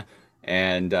cafeteria,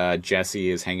 and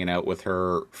Jessie is hanging out with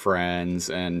her friends,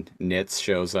 and Nitz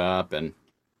shows up, and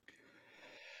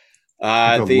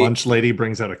the lunch lady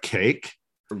brings out a cake.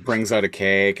 Brings out a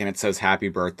cake, and it says "Happy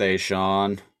Birthday,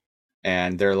 Sean."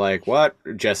 And they're like, "What?"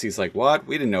 Jessie's like, "What?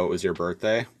 We didn't know it was your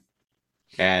birthday."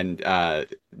 And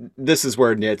this is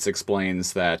where Nitz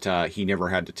explains that he never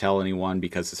had to tell anyone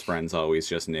because his friends always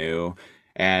just knew.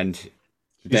 And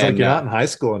he's like, "You're not in high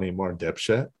school anymore,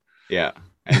 dipshit." Yeah.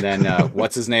 And then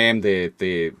what's his name?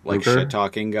 The like shit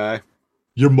talking guy.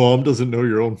 Your mom doesn't know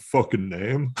your own fucking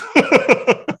name.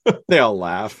 They all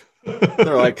laugh.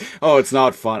 They're like, "Oh, it's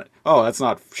not fun. Oh, that's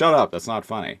not. Shut up. That's not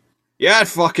funny." Yeah, it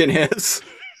fucking is.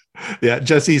 Yeah,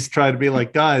 Jesse's trying to be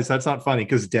like, guys, that's not funny,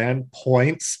 because Dan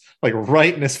points like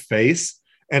right in his face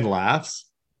and laughs,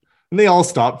 and they all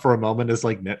stop for a moment as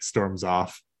like Nitz storms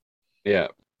off. Yeah,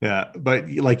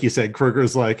 but like you said,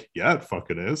 Kruger's like, yeah, it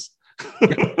fucking is.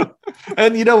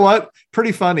 And you know what?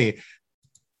 Pretty funny.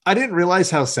 I didn't realize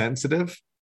how sensitive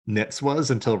Nitz was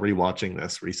until rewatching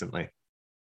this recently.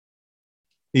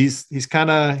 He's kind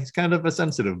of a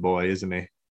sensitive boy, isn't he?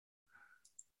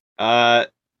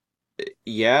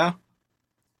 Yeah.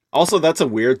 Also, that's a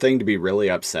weird thing to be really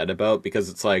upset about, because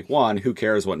it's like, one, who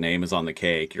cares what name is on the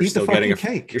cake? You're still getting a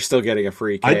cake. You're still getting a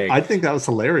free cake. I think that was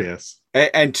hilarious.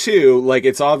 And two, like,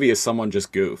 it's obvious someone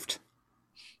just goofed.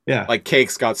 Yeah, like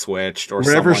cakes got switched, or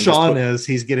wherever Sean is,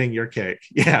 he's getting your cake.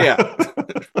 Yeah.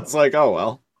 It's like, oh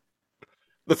well.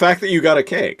 The fact that you got a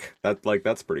cake,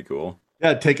 that's pretty cool.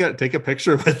 Yeah, take a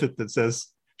picture with it that says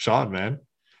Sean, man.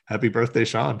 Happy birthday,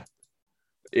 Sean.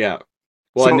 Yeah.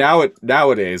 Well, so, and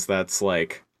nowadays that's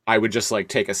like, I would just like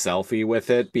take a selfie with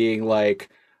it, being like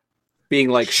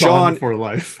Sean for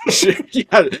life.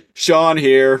 Yeah, Sean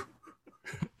here.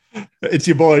 It's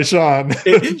your boy Sean.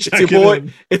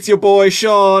 It's your boy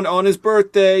Sean on his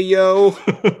birthday, yo.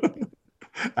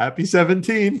 Happy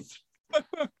 17th.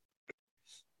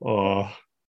 Oh.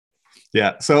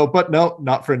 Yeah. So, but no,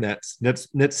 not for Nitz.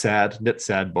 Nitz sad. Nitz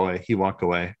sad boy. He walked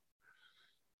away.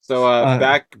 So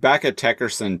back at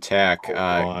Techerson Tech. Oh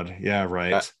God. Yeah,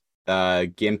 right.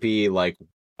 Gimpy like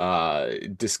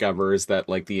discovers that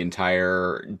like the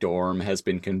entire dorm has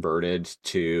been converted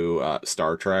to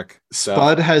Star Trek stuff.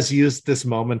 Spud has used this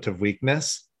moment of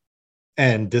weakness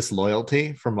and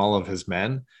disloyalty from all of his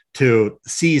men to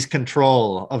seize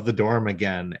control of the dorm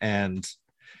again and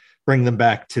bring them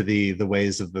back to the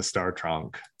ways of the Star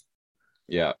Trek.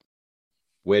 Yeah.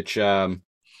 Which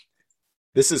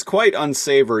this is quite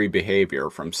unsavory behavior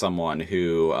from someone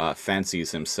who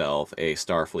fancies himself a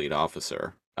Starfleet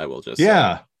officer, I will just say.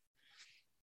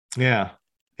 Yeah.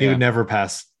 He'd never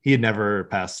pass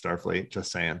Starfleet,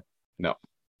 just saying. No,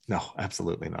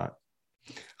 absolutely not.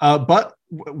 But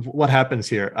what happens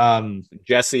here?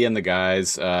 Jessie and the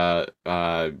guys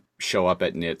show up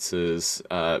at Nitz's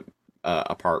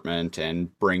apartment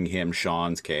and bring him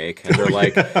Sean's cake. And they're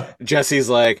like, Jessie's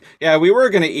like, yeah, we were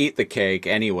going to eat the cake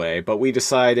anyway, but we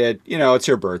decided, it's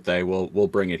your birthday. We'll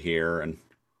bring it here and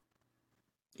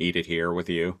eat it here with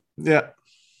you. Yeah.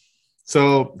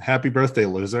 So happy birthday,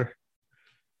 loser.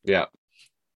 Yeah.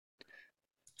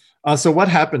 So what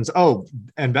happens? Oh,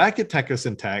 and back at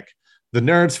Techerson Tech, the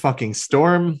nerds fucking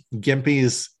storm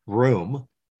Gimpy's room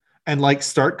and like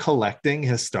start collecting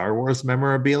his Star Wars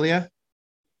memorabilia.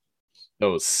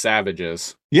 Those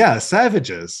savages. Yeah,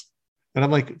 savages. And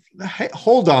I'm like, hey,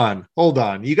 hold on.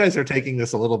 You guys are taking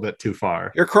this a little bit too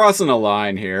far. You're crossing a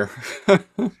line here.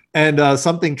 And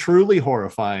something truly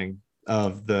horrifying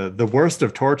of the worst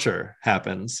of torture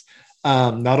happens.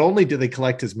 Not only do they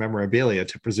collect his memorabilia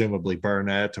to presumably burn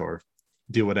it or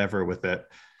do whatever with it,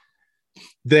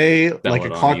 they, like a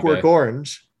Clockwork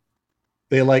Orange,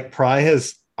 they like pry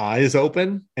his eyes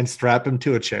open and strap him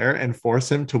to a chair and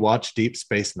force him to watch Deep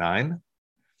Space Nine,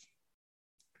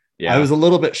 I was a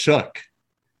little bit shook.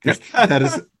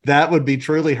 That would be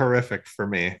truly horrific for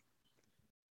me.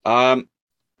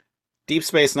 Deep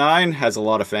Space Nine has a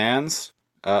lot of fans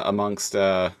amongst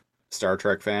Star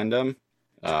Trek fandom.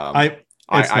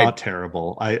 It's not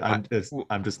terrible.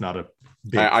 I'm just not a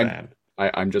big fan.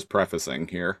 I'm just prefacing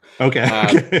here.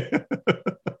 Okay.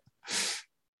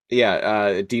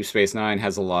 Yeah, Deep Space Nine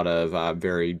has a lot of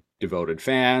very devoted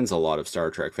fans. A lot of Star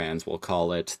Trek fans will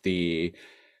call it the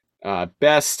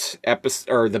best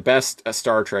episode or the best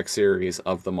Star Trek series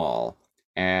of them all.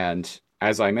 And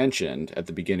as I mentioned at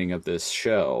the beginning of this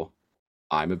show,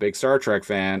 I'm a big Star Trek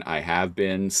fan. I have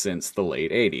been since the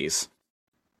late 80s.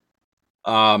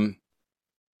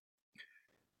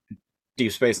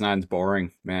 Deep Space Nine's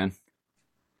boring, man.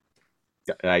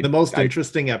 The most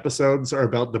interesting episodes are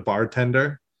about the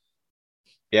bartender.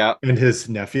 Yeah. And his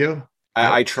nephew.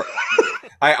 I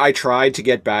tried to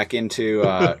get back into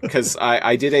because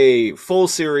I did a full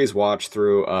series watch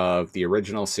through of the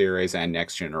original series and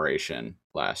Next Generation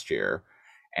last year,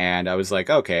 and I was like,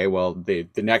 okay, well, the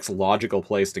next logical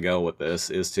place to go with this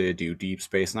is to do Deep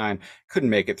Space Nine. Couldn't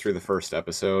make it through the first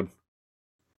episode.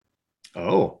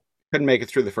 Oh, couldn't make it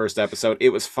through the first episode. It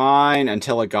was fine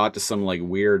until it got to some like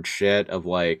weird shit of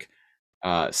like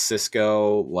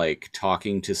Cisco like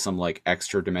talking to some like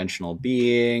extra dimensional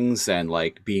beings and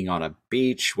like being on a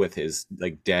beach with his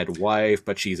like dead wife,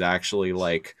 but she's actually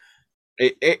like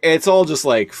it's all just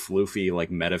like floofy like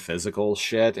metaphysical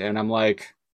shit, and I'm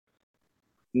like,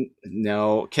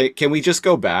 no, can we just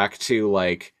go back to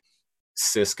like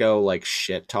Cisco like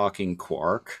shit talking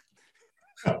Quark?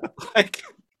 Like,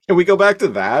 can we go back to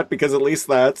that, because at least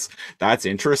that's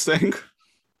interesting.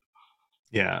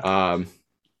 Yeah.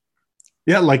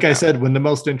 Yeah, like I said, when the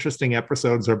most interesting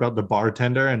episodes are about the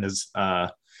bartender and his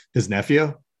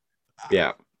nephew.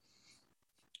 Yeah.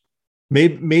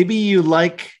 Maybe you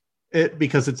like it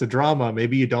because it's a drama.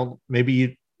 Maybe you don't.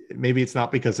 Maybe it's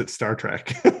not because it's Star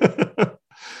Trek.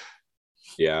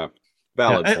 Yeah.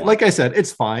 Valid point. Like I said,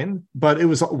 it's fine, but it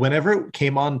was whenever it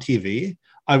came on TV,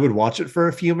 I would watch it for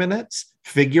a few minutes,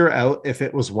 figure out if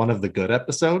it was one of the good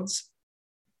episodes,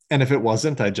 and if it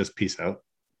wasn't, I'd just peace out.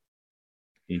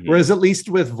 Mm-hmm. Whereas at least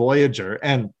with Voyager,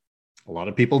 and a lot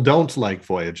of people don't like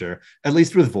Voyager, at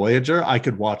least with Voyager, I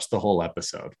could watch the whole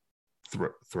episode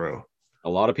through. A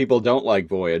lot of people don't like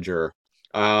Voyager.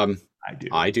 I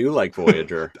do like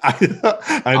Voyager.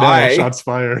 I know, shots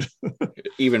fired.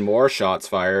 Even more shots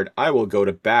fired. I will go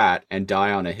to bat and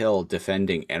die on a hill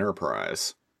defending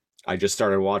Enterprise. I just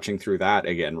started watching through that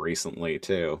again recently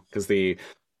too, because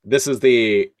this is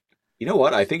the. You know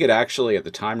what? I think it actually, at the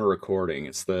time of recording,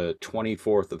 it's the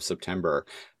 24th of September.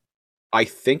 I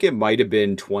think it might have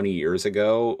been 20 years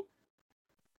ago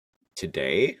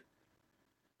today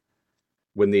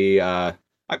when the,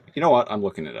 you know what? I'm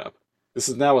looking it up. This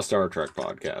is now a Star Trek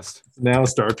podcast. Now a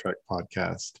Star Trek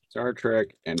podcast. Star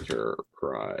Trek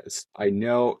Enterprise. I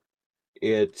know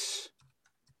it.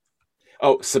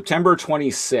 Oh, September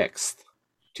 26th.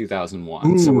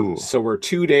 2001. So we're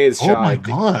 2 days shy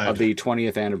of the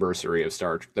 20th anniversary of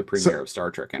the premiere of Star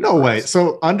Trek Enterprise. No way.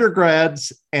 So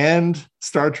underGRADS and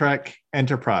Star Trek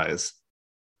Enterprise.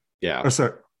 Yeah. Or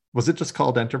sorry, was it just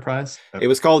called Enterprise? It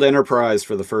was called Enterprise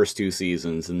for the first 2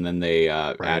 seasons, and then they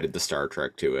added the Star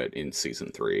Trek to it in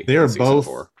season 3. They are both.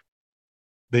 4.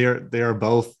 They are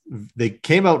both. They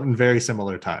came out in very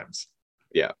similar times.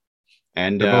 Yeah,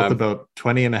 and they're both about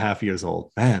 20 and a half years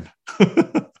old. Man.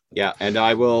 Yeah, and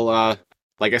I will,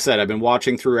 like I said, I've been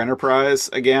watching through Enterprise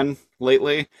again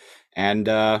lately, and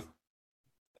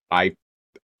I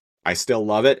still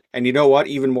love it. And you know what?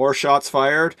 Even more shots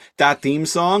fired. That theme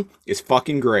song is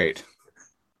fucking great.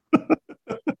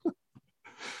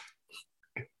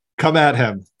 Come at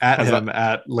him. At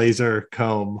LAZOR.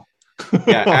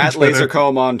 Yeah, at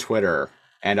LAZOR on Twitter.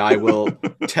 And I will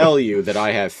tell you that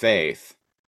I have faith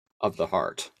of the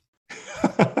heart.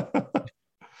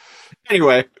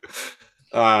 Anyway,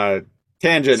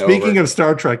 tangent. Speaking of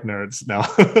Star Trek nerds, now,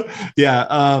 yeah,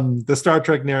 the Star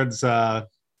Trek nerds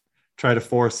try to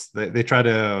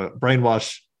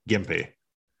brainwash Gimpy.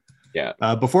 Yeah.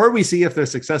 Before we see if they're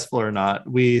successful or not,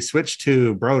 we switch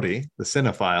to Brody, the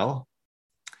cinephile.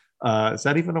 Is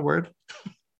that even a word?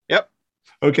 Yep.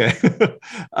 Okay.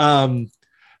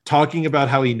 Talking about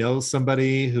how he knows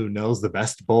somebody who knows the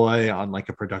best boy on like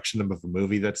a production of a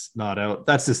movie that's not out.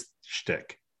 That's his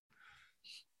shtick.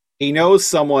 He knows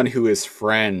someone who is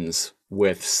friends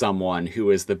with someone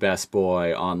who is the best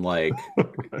boy on like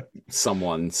right.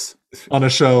 Someone's on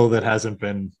a show that hasn't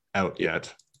been out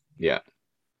yet. Yeah.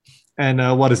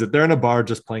 And what is it? They're in a bar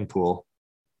just playing pool.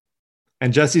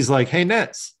 And Jesse's like, hey,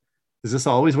 Nets, is this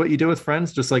always what you do with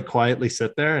friends? Just like quietly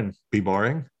sit there and be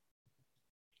boring?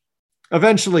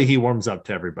 Eventually, he warms up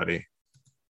to everybody.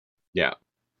 Yeah.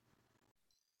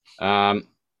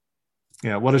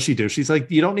 Yeah, what does she do? She's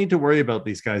like, you don't need to worry about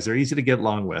these guys. They're easy to get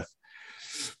along with.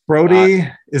 Brody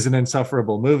is an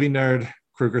insufferable movie nerd.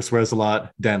 Kruger swears a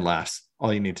lot. Dan laughs.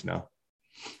 All you need to know.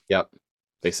 Yep.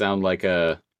 They sound like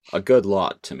a good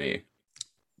lot to me.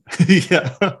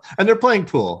 Yeah. And they're playing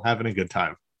pool, having a good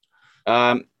time.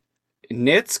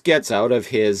 Nitz gets out of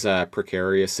his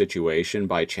precarious situation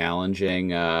by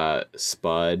challenging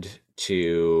Spud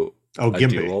to a Gimpy.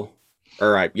 duel.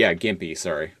 Yeah, Gimpy,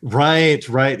 sorry.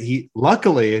 Right. He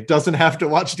luckily doesn't have to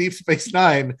watch Deep Space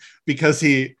Nine because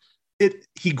he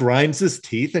grinds his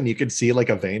teeth and you can see like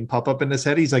a vein pop up in his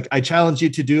head. He's like, I challenge you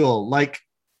to duel like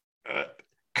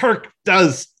Kirk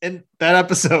does in that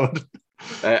episode.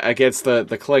 Against the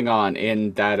Klingon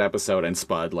in that episode, and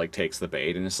Spud like takes the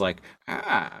bait and it's like,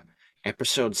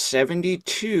 episode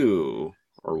 72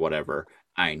 or whatever.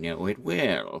 I know it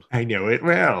will.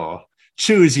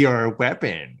 Choose your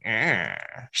weapon.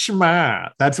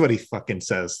 Shma. That's what he fucking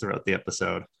says throughout the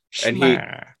episode.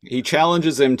 Shma. And he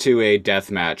challenges him to a death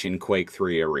match in Quake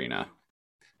 3 arena.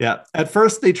 Yeah. At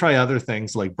first they try other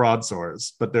things like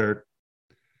broadswords, but they're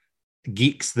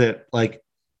geeks that like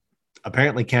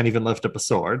apparently can't even lift up a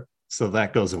sword. So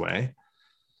that goes away.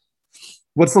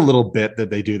 What's the little bit that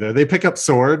they do there? They pick up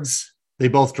swords. They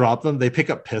both drop them. They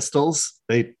pick up pistols.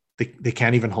 They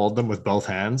can't even hold them with both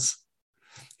hands.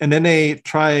 And then they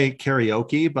try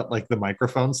karaoke, but like the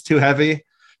microphone's too heavy.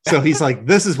 So he's like,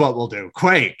 this is what we'll do.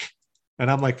 Quake.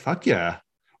 And I'm like, fuck yeah.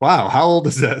 Wow. How old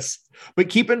is this? But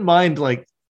keep in mind, like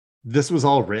this was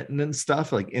all written and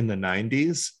stuff like in the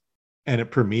 90s and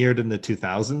it premiered in the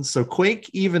 2000s. So Quake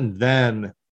even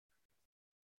then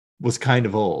was kind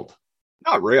of old.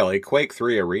 Not really. Quake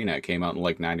 3 Arena came out in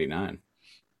like 99.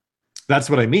 That's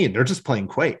what I mean. They're just playing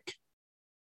Quake.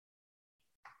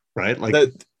 Right? Like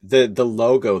the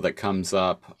logo that comes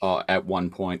up at one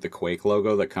point, the Quake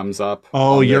logo that comes up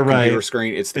on the computer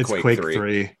screen, it's Quake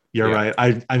 3. You're right.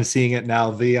 I'm seeing it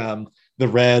now. The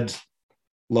red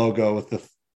logo with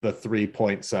the 3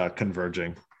 points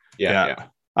converging. Yeah.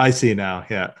 I see now.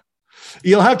 Yeah.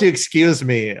 You'll have to excuse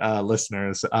me,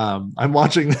 listeners. I'm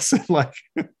watching this in like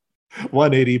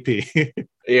 180p.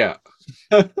 Yeah.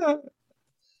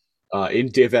 In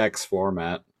DivX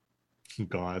format.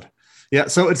 God. Yeah,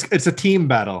 so it's a team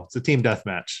battle. It's a team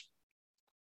deathmatch.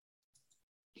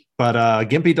 But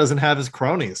Gimpy doesn't have his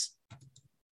cronies.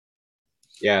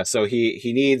 Yeah, so he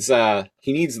needs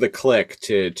the clique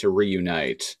to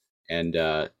reunite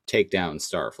and take down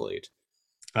Starfleet.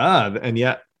 And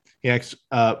yet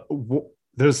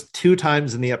there's 2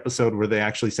 times in the episode where they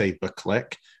actually say the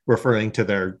clique, referring to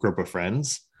their group of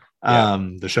friends. Yeah.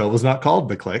 The show was not called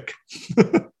The Clique,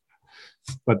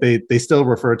 but they still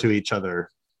refer to each other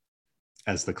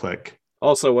as the clique.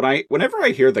 Also, whenever I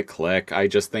hear the clique, I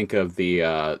just think of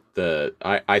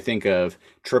I think of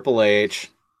Triple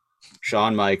H,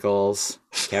 Shawn Michaels,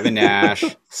 Kevin Nash,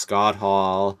 Scott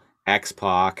Hall,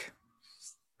 X-Pac.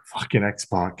 Fucking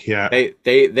X-Pac, yeah.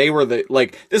 They were the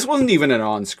like this wasn't even an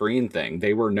on-screen thing.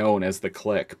 They were known as the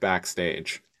clique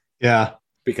backstage. Yeah.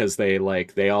 Because they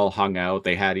all hung out,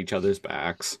 they had each other's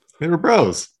backs. They were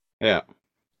bros. Yeah.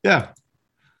 Yeah.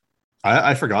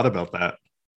 I forgot about that.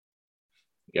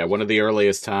 Yeah, one of the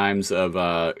earliest times of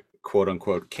quote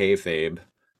unquote kayfabe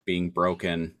being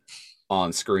broken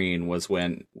on screen was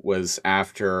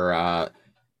after I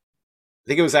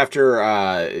think it was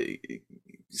after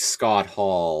Scott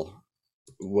Hall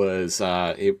was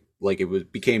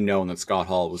became known that Scott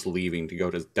Hall was leaving to go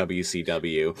to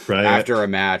WCW. Right. After a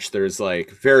match, there's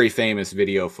like very famous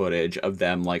video footage of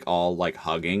them like all like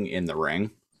hugging in the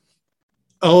ring.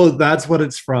 Oh, that's what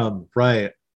it's from,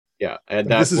 right? Yeah, and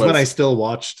this is when I still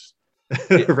watched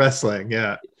wrestling.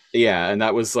 Yeah, yeah, and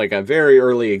that was like a very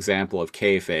early example of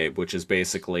kayfabe, which is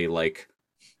basically like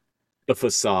the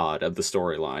facade of the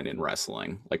storyline in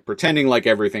wrestling, like pretending like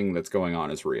everything that's going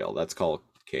on is real. That's called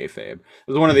kayfabe. It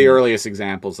was one of the earliest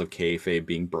examples of kayfabe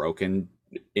being broken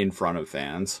in front of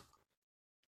fans.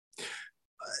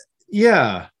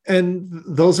 Yeah, and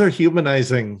those are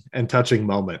humanizing and touching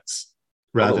moments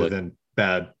rather than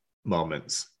bad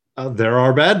moments. There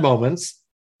are bad moments,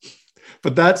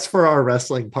 but that's for our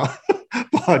wrestling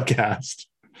podcast.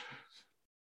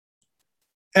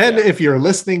 And if you're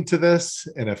listening to this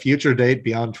in a future date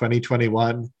beyond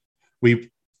 2021,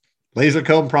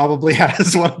 Lasercomb probably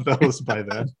has one of those by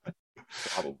then.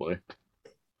 Probably.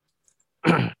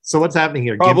 So what's happening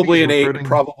here? Probably an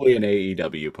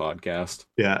AEW podcast.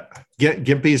 Yeah,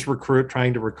 Gimpy's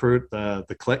trying to recruit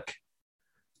the clique.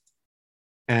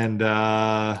 And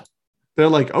they're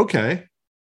like, okay.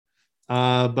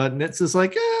 But Nitz is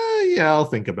like, yeah, I'll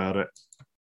think about it.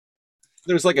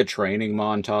 There's like a training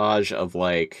montage of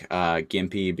like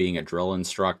Gimpy being a drill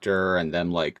instructor and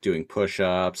them like doing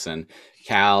push-ups, and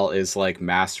Cal is like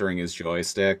mastering his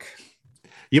joystick.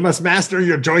 You must master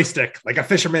your joystick like a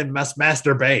fisherman must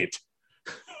master bait.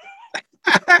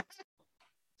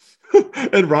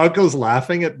 And Rocco's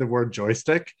laughing at the word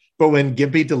joystick, but when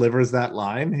Gimpy delivers that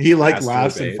line, he like Master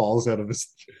laughs bait. and falls out of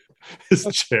his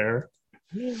chair.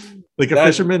 Like a That-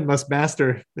 fisherman must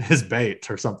master his bait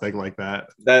or something like that.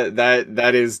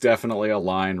 That is definitely a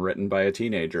line written by a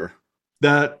teenager.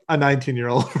 That a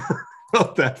 19-year-old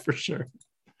wrote that for sure.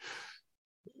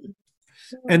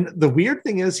 And the weird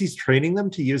thing is he's training them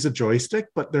to use a joystick,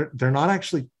 but they're not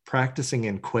actually practicing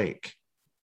in Quake.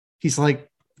 He's like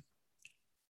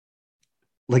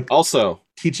Also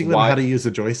teaching them how to use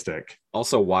a joystick.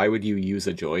 Also, why would you use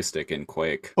a joystick in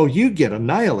Quake? Oh, you get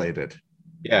annihilated.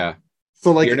 Yeah.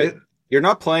 So like you're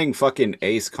not playing fucking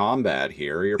Ace Combat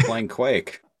here. You're playing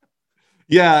Quake.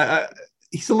 Yeah,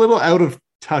 he's a little out of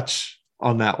touch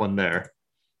on that one there.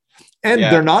 And Yeah.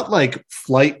 they're not like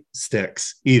flight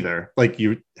sticks either. Like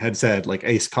you had said, like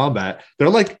Ace Combat. They're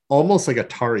like almost like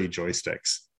Atari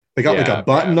joysticks. They got like a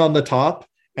button on the top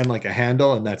and like a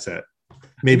handle, and that's it.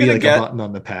 Maybe like a button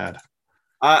on the pad.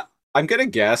 I'm going to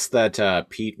guess that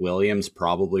Pete Williams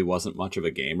probably wasn't much of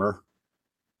a gamer.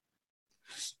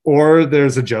 Or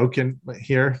there's a joke in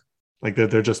here, like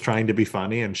that they're just trying to be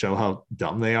funny and show how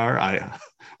dumb they are.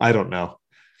 I don't know.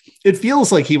 It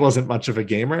feels like he wasn't much of a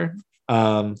gamer.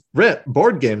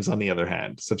 Board games, on the other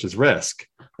hand, such as Risk,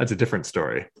 that's a different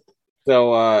story.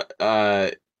 So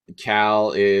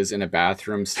Cal is in a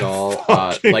bathroom stall,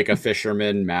 like a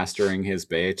fisherman mastering his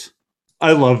bait.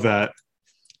 I love that.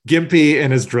 Gimpy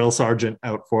in his drill sergeant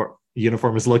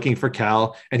uniform is looking for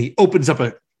Cal, and he opens up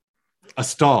a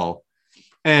stall,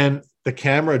 and the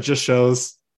camera just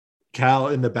shows Cal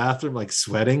in the bathroom, like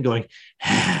sweating, going,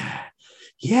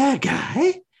 yeah,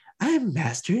 guy, I'm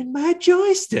mastering my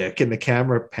joystick. And the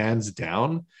camera pans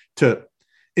down to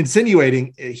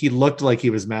insinuating he looked like he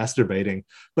was masturbating,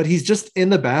 but he's just in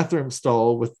the bathroom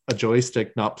stall with a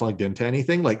joystick not plugged into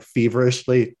anything, like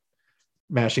feverishly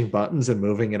mashing buttons and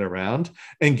moving it around.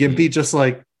 And Gimpy just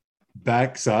like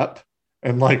backs up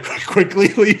and like quickly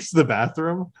leaves the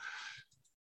bathroom.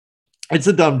 It's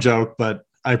a dumb joke, but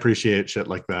I appreciate shit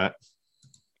like that.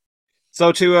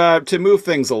 So to move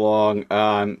things along,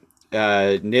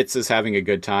 Nitz is having a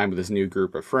good time with his new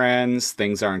group of friends.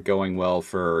 Things aren't going well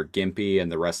for Gimpy and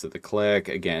the rest of the clique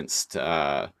against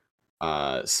Spud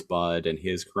and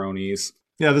his cronies.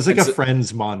 Yeah, there's like a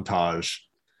friends montage.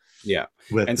 Yeah,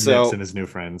 with Nitz and his new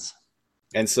friends.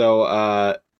 And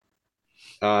so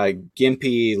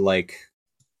Gimpy like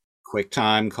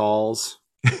QuickTime calls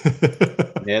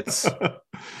Nitz,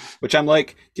 which I'm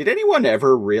like, did anyone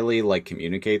ever really like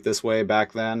communicate this way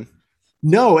back then?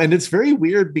 No, and it's very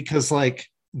weird because like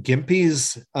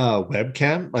Gimpy's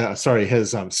webcam,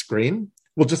 his screen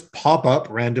will just pop up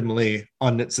randomly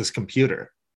on Nitz's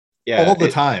computer. Yeah, all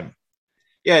the time.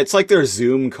 Yeah, it's like they're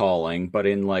Zoom calling, but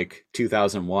in like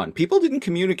 2001. People didn't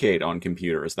communicate on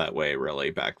computers that way,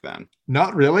 really, back then.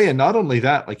 Not really. And not only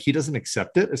that, like he doesn't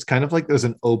accept it. It's kind of like there's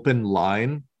an open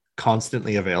line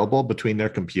constantly available between their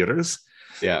computers.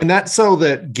 Yeah. And that's so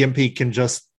that Gimpy can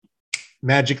just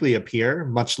magically appear,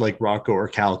 much like Rocco or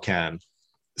Cal can,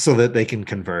 so that they can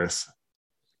converse.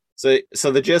 So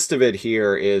the gist of it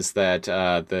here is that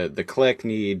the clique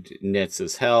need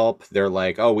Nitz's help. They're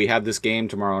like, oh, we have this game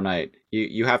tomorrow night.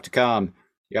 You have to come.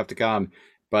 You have to come.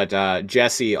 But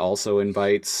Jesse also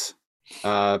invites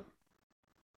Nitz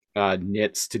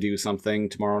to do something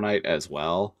tomorrow night as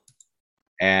well.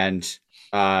 And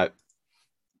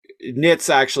Nitz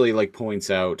actually like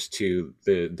points out to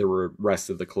the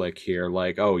rest of the clique here,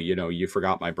 like, oh, you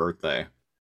forgot my birthday.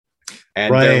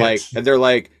 And they're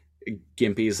like,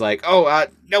 Gimpy's like, oh,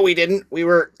 no, we didn't. We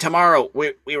were tomorrow.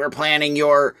 We were planning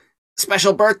your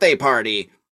special birthday party.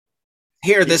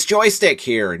 Here, this joystick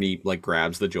here. And he like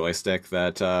grabs the joystick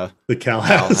that the Cal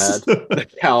has. The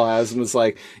Cal has, and was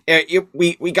like,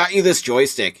 we got you this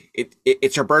joystick.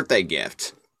 It's your birthday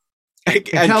gift. And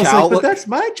Cal's Cal like, but that's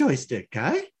my joystick,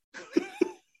 guy.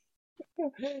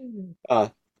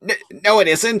 No, it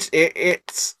isn't.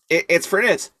 It's for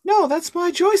Nitz. No, that's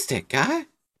my joystick, guy.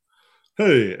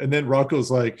 Hey, and then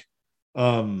Rocco's like,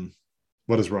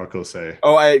 what does Rocco say?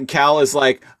 Oh, and Cal is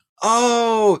like,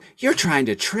 oh, you're trying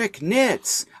to trick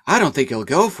Nitz. I don't think he'll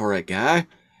go for it, guy.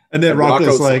 And then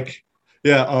Rocco's like,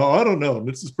 yeah, I don't know.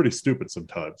 Nitz is pretty stupid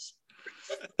sometimes.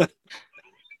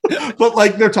 But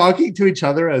like they're talking to each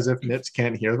other as if Nitz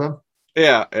can't hear them.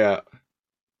 Yeah.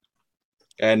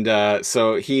 And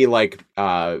so he like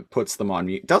puts them on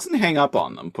mute. Doesn't hang up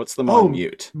on them, puts them on Oh,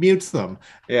 mute. mutes them.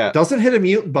 Yeah. Doesn't hit a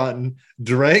mute button,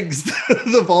 drags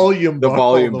the volume The bar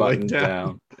all volume the way button down.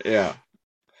 down. Yeah.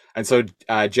 And so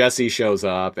Jesse shows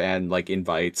up and like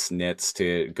invites Nitz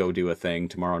to go do a thing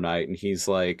tomorrow night, and he's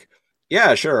like,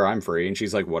 "Yeah, sure, I'm free." And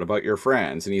she's like, "What about your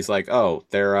friends?" And he's like, "Oh, Fuck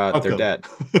they're them. dead.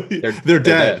 They're They're dead."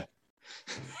 dead.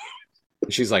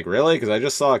 And she's like, "Really? Because I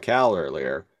just saw Cal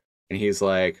earlier." And he's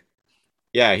like,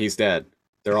 "Yeah, he's dead.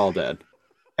 They're all dead.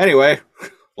 Anyway,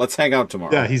 let's hang out Yeah,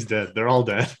 tomorrow." he's dead. They're all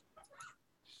dead.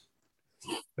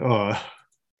 Oh,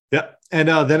 yeah. And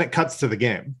then it cuts to the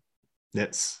game.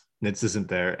 Nitz isn't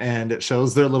there, and it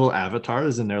shows their little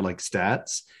avatars and their like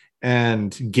stats.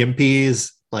 And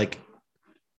Gimpy's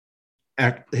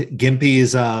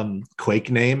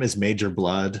Quake name is Major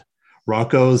Blood.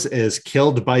 Rocco's is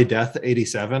Killed by Death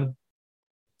 87,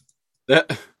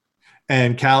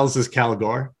 and Cal's is Cal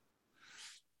Gore.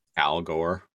 Al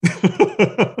Gore.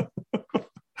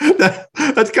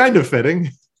 That's kind of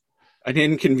fitting. An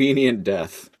inconvenient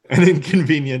death. An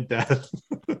inconvenient death.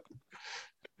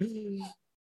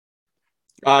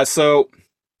 So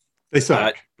They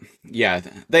suck. yeah,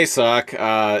 they suck.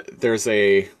 There's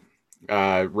a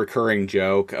recurring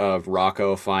joke of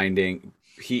Rocco finding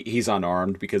he's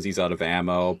unarmed because he's out of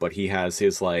ammo, but he has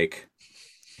his chop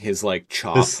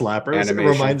This slappers. It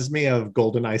animation. reminds me of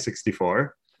GoldenEye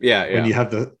 64. Yeah, When you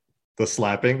have the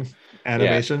slapping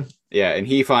animation. Yeah, and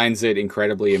he finds it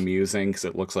incredibly amusing because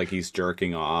it looks like he's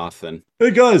jerking off. And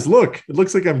hey guys, look! It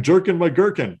looks like I'm jerking my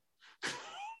gherkin.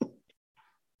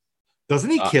 Doesn't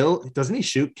he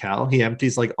shoot Cal? He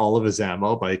empties like all of his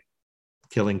ammo by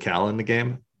killing Cal in the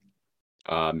game.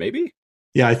 Maybe.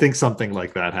 Yeah, I think something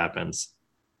like that happens.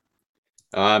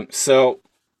 So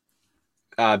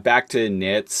back to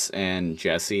Nitz and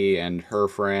Jessie and her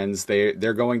friends.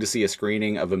 They're going to see a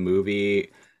screening of a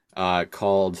movie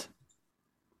called,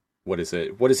 what is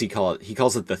it? What does he call it? He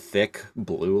calls it The Thick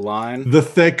Blue Line. The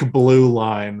Thick Blue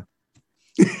Line.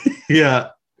 Yeah.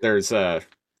 There's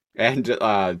and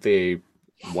the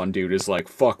one dude is like,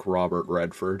 "Fuck Robert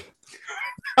Redford."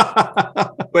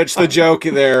 Which the joke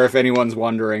there, if anyone's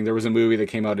wondering, there was a movie that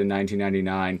came out in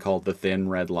 1999 called The Thin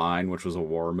Red Line, which was a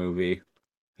war movie,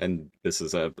 and this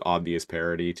is a obvious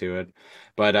parody to it.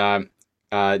 But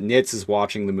Nitz is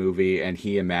watching the movie, and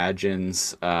he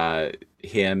imagines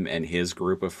him and his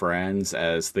group of friends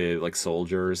as the like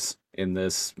soldiers in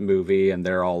this movie, and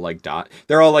they're all like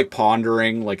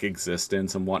pondering like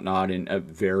existence and whatnot in a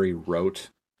very rote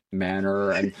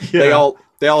manner, and yeah. they all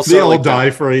die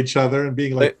for each other and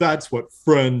being like, that's what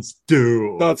friends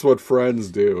do. That's what friends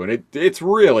do, and it's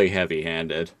really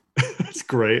heavy-handed. It's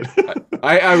great.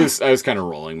 I was kind of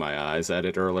rolling my eyes at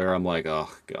it earlier. I'm like, oh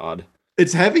god,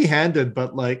 it's heavy-handed,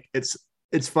 but like it's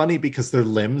funny because their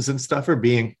limbs and stuff are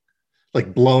being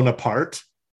like blown apart.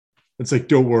 It's like,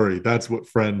 don't worry, that's what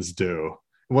friends do.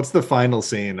 What's the final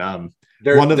scene?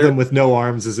 One of them with no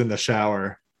arms is in the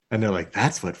shower, and they're like,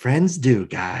 that's what friends do,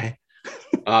 guy.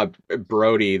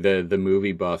 Brody, the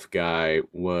movie buff guy,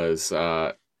 was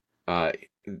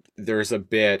there's a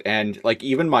bit, and like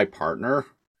even my partner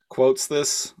quotes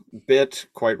this bit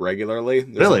quite regularly.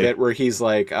 There's a bit where he's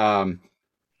like there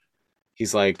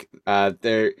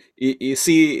you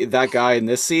see that guy in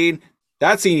this scene?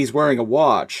 That scene he's wearing a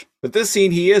watch, but this scene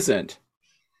he isn't.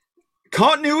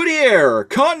 Continuity error!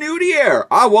 Continuity error!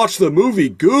 I watched the movie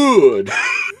good.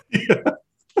 Yeah.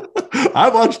 I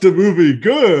watched a movie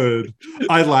good.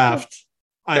 I laughed.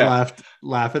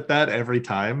 Laugh at that every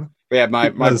time. Yeah, my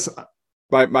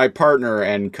partner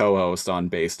and co-host on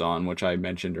Based On, which I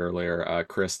mentioned earlier,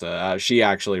 Krista, she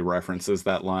actually references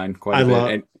that line quite a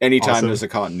bit. And anytime there's a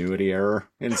continuity error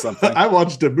in something. I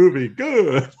watched a movie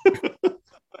good.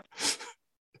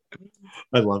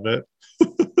 I love it.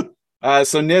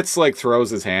 So Nitz like throws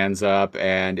his hands up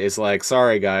and is like,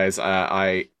 sorry guys,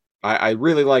 I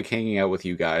really like hanging out with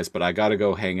you guys, but I gotta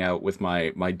go hang out with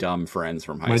my dumb friends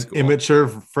from high school. Immature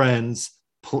friends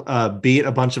beat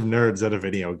a bunch of nerds at a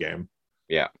video game.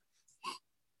 Yeah.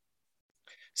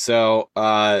 So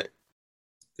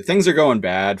things are going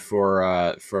bad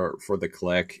for the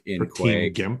clique in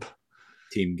Quake.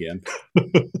 Team Gimp.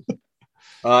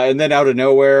 And then out of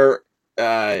nowhere,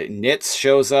 Nitz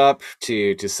shows up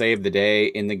to save the day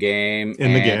in the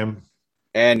game.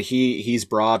 And he's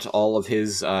brought all of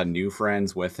his new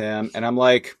friends with him. And I'm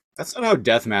like, that's not how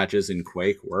death matches in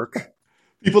Quake work.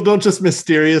 People don't just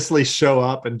mysteriously show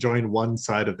up and join one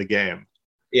side of the game.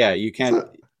 Yeah, you can't.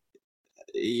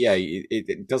 Yeah,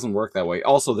 it doesn't work that way.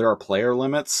 Also, there are player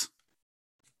limits.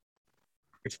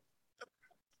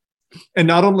 And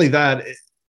not only that,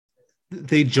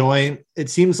 they join. It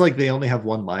seems like they only have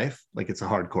one life, like it's a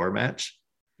hardcore match.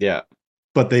 Yeah.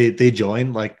 But they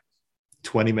join like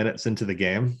 20 minutes into the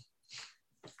game.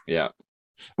 Yeah.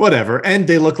 Whatever. And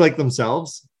they look like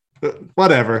themselves.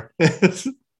 Whatever.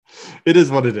 It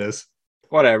is what it is.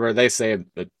 Whatever. They saved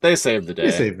the day. They saved the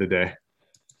day.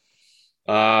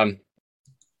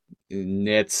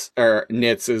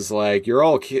 Nitz is like, you're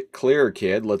all clear,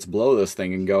 kid. Let's blow this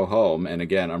thing and go home. And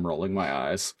again, I'm rolling my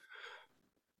eyes.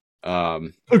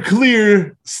 A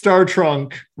clear Star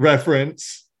Trunk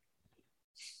reference.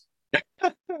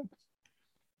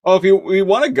 Oh, if we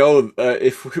want to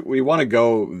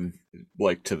go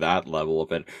like to that level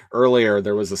of it. Earlier,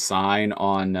 there was a sign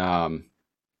on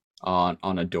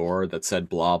a door that said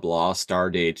blah blah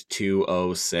stardate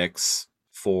 206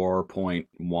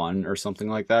 4.1 or something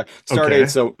like that.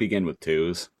 Stardates don't begin with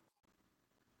 2s.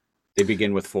 They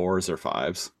begin with 4s or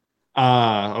 5s.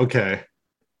 Okay.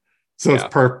 So yeah.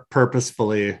 It's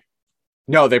purposefully.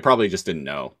 No, they probably just didn't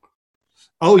know.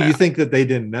 Oh, you think that they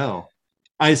didn't know?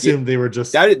 I assume they were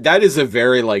just that is a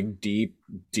very like deep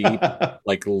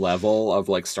like level of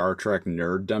like Star Trek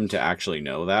nerddom to actually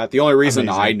know that. The only reason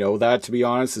I know that, to be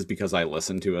honest, is because I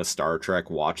listen to a Star Trek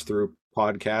watch through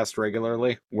podcast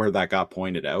regularly where that got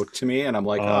pointed out to me, and I'm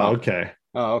like, okay,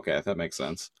 that makes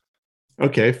sense.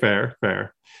 Okay, fair.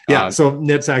 Yeah, so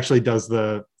Nitz actually does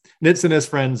Nitz and his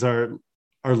friends are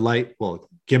light. Well,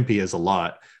 Gimpy is a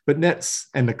lot, but Nitz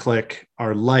and the clique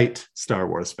are light Star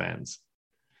Wars fans.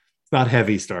 Not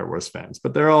heavy Star Wars fans,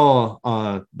 but they're all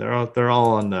on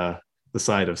the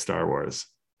side of Star Wars.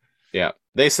 Yeah,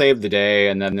 they save the day,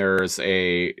 and then there's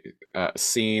a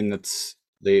scene that's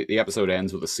the episode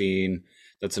ends with a scene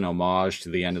that's an homage to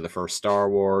the end of the first Star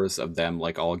Wars of them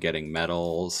like all getting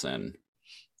medals, and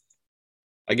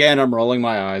again, I'm rolling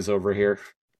my eyes over here.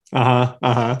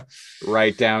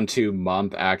 Right down to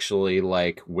Mump actually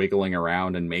like wiggling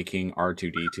around and making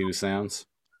R2D2 sounds.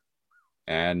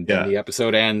 And then the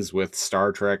episode ends with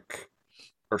Star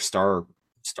Wars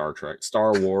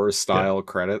style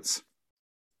credits.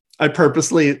 I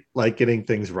purposely like getting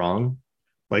things wrong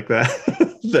like that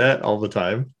that all the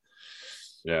time.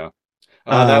 Yeah.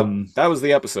 That was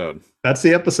the episode. That's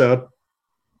the episode.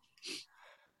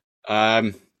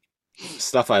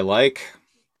 Stuff I like.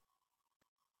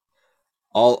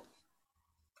 All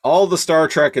the Star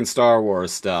Trek and Star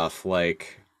Wars stuff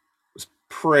like was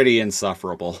pretty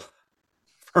insufferable.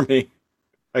 For me,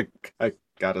 I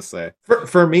gotta say.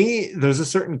 For me, there's a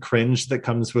certain cringe that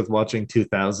comes with watching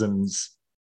 2000s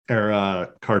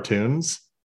era cartoons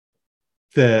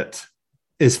that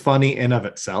is funny in of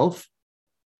itself.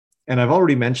 And I've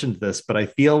already mentioned this, but I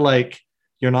feel like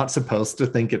you're not supposed to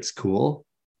think it's cool.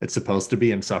 It's supposed to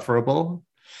be insufferable.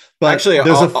 But actually,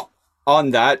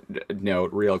 on that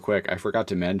note, real quick, I forgot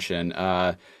to mention,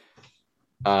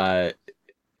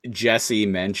 Jesse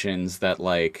mentions that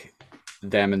like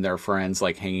them and their friends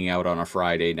like hanging out on a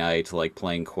Friday night like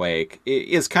playing Quake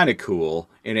is kind of cool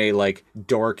in a like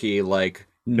dorky like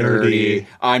nerdy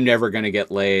I'm never gonna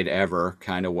get laid ever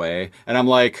kind of way, and I'm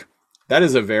like, that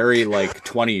is a very like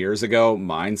 20 years ago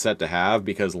mindset to have,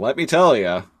 because let me tell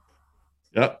you,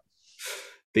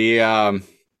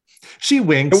 she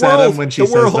winks at him when she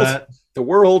says that. The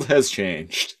world has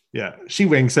changed. Yeah, she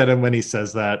winks at him when he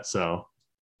says that, so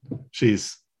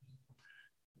she's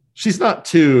not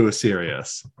too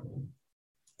serious.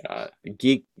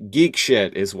 Geek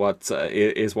shit is what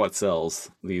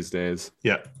sells these days.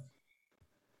 Yeah,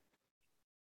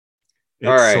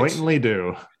 all right. Certainly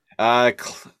do.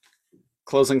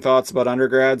 Closing thoughts about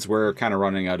undergrads. We're kind of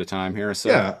running out of time here, so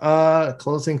yeah.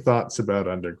 Closing thoughts about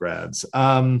undergrads.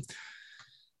 A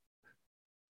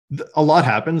lot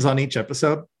happens on each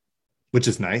episode, which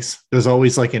is nice. There's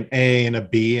always like an A and a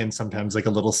B, and sometimes like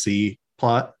a little C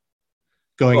plot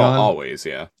going on. Always,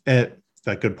 yeah.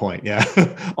 That good point, yeah.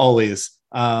 Always.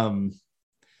 But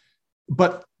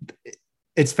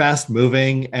it's fast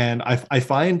moving, and I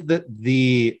find that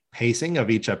the pacing of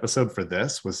each episode for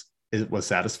this was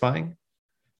satisfying.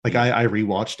 Like I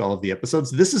rewatched all of the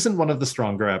episodes. This isn't one of the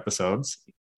stronger episodes.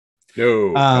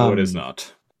 No, it is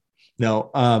not.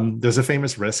 No, there's a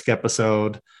Famous Risk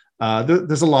episode.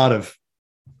 There's a lot of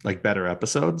like better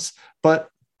episodes, but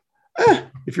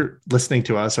if you're listening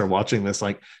to us or watching this,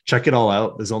 like check it all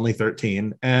out. There's only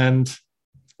 13, and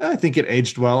I think it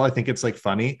aged well. I think it's like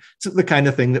funny. It's the kind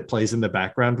of thing that plays in the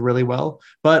background really well.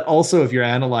 But also, if you're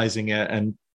analyzing it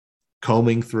and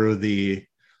combing through the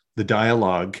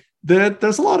dialogue,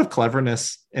 there's a lot of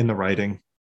cleverness in the writing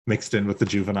mixed in with the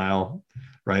juvenile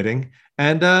writing,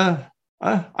 and I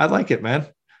like it, man.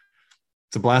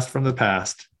 It's a blast from the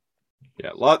past.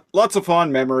 Yeah, lots of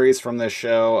fond memories from this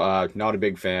show. Not a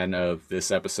big fan of this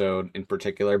episode in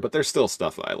particular, but there's still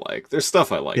stuff I like. There's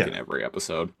stuff I like in every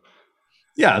episode.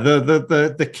 Yeah,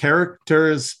 the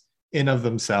characters in of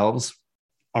themselves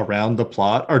around the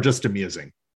plot are just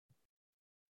amusing.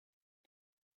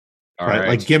 All right?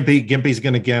 Like Gimpy's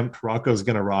gonna gimp, Rocco's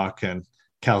gonna rock, and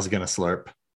Cal's gonna slurp.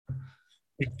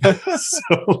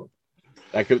 So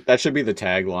that should be the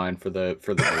tagline for the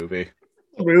movie.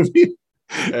 Movie.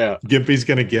 Yeah. Gimpy's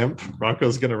gonna gimp,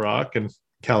 Rocco's gonna rock, and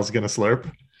Cal's gonna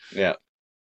slurp. Yeah.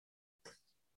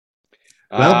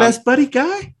 Well, best buddy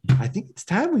guy, I think it's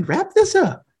time we wrap this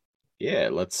up. Yeah,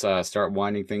 let's start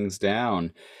winding things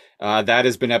down. That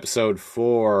has been episode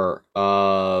 4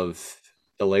 of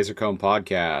the LAZOR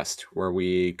podcast, where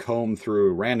we comb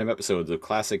through random episodes of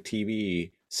classic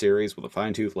TV series with a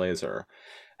fine-tooth laser.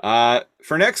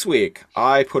 For next week,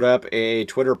 I put up a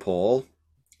Twitter poll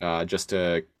just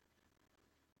to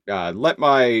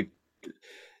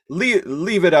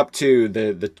leave it up to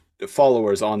the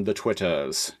followers on the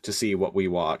Twitters to see what we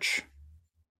watch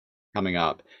coming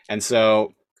up. And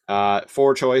so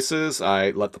 4 choices.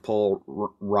 I let the poll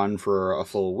run for a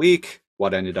full week.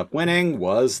 What ended up winning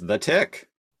was The Tick.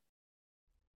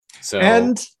 So,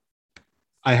 and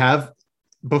I have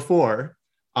before,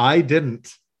 I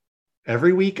didn't.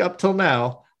 Every week up till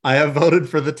now, I have voted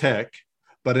for The Tick.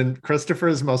 But in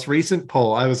Christopher's most recent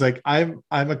poll, I was like, I'm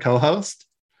a co-host.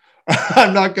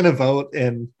 I'm not going to vote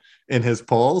in his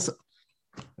polls.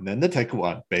 And then The Tick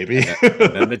won, baby.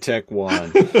 And then The Tick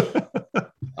won.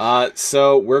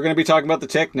 So we're going to be talking about The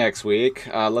Tick next week.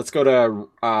 Let's go to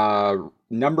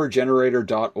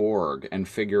numbergenerator.org and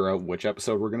figure out which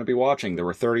episode we're going to be watching. There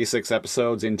were 36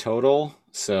 episodes in total.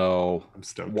 So I'm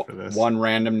stoked for this. One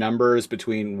random number is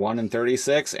between 1 and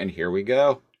 36. And here we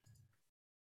go.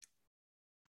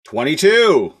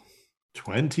 22.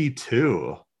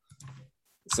 22.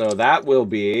 So that will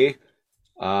be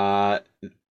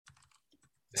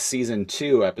season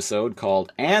 2 episode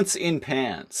called Ants in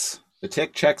Pants. The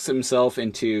Tick checks himself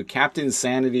into Captain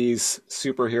Sanity's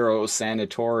superhero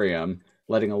sanatorium,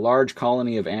 letting a large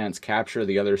colony of ants capture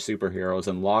the other superheroes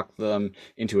and lock them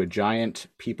into a giant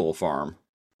people farm.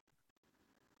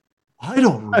 I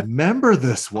don't remember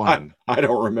this one. I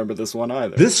don't remember this one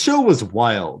either. This show was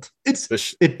wild.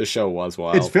 The show was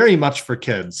wild. It's very much for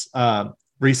kids.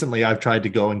 Recently, I've tried to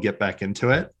go and get back into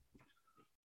it.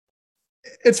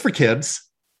 It's for kids.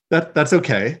 That's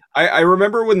okay. I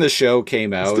remember when the show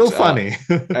came out. It's still funny.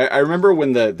 I remember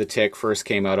when the Tick first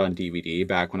came out on DVD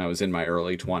back when I was in my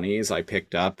early 20s. I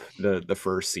picked up the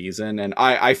first season, and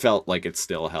I felt like it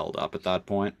still held up at that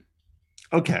point.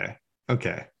 Okay.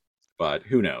 But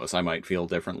who knows? I might feel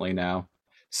differently now.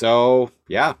 So,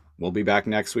 yeah, we'll be back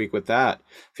next week with that.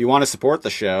 If you want to support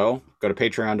the show, go to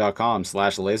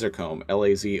patreon.com/lazorcomb,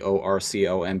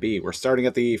 LAZORCOMB. We're starting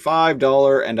at the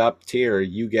 $5 and up tier.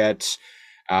 You get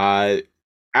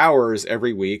hours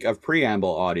every week of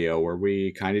preamble audio where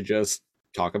we kind of just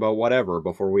talk about whatever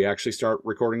before we actually start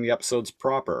recording the episodes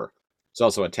proper. There's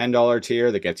also a $10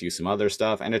 tier that gets you some other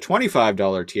stuff, and a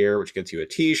 $25 tier, which gets you a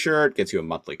t-shirt, gets you a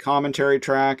monthly commentary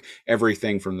track,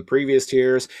 everything from the previous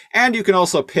tiers, and you can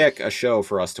also pick a show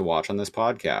for us to watch on this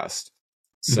podcast.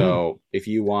 So if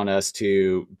you want us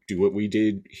to do what we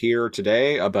did here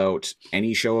today about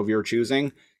any show of your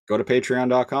choosing, go to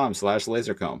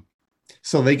patreon.com/lazorcomb.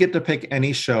 So they get to pick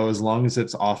any show as long as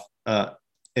it's off.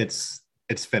 It's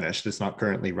finished. It's not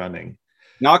currently running.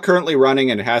 Not currently running,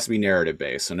 and it has to be narrative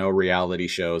based, so no reality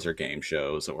shows or game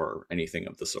shows or anything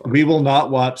of the sort. We will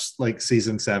not watch like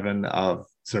season 7 of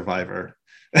Survivor.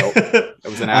 Nope. It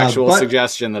was an actual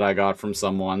suggestion that I got from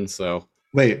someone. So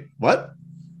wait, what?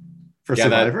 For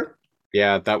Survivor?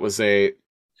 That was a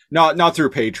not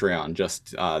through Patreon,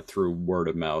 just through word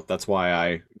of mouth. That's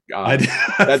why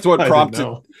that's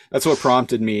what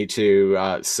prompted me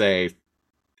to say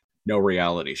no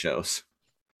reality shows.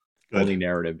 Good. Only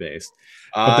narrative based.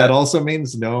 But that also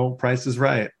means no Price is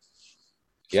Right.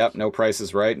 Yep, no Price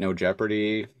is Right, no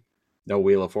Jeopardy, no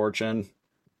Wheel of Fortune.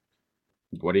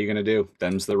 What are you going to do?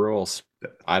 Them's the rules.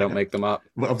 I don't make them up.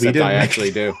 Well, I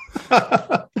actually do.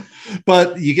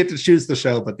 But you get to choose the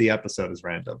show, but the episode is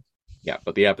random. Yeah,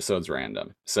 but the episode's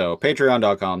random. So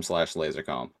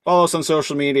patreon.com/lazorcomb. Follow us on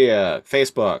social media.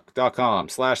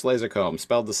 Facebook.com/lazorcomb,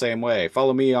 spelled the same way.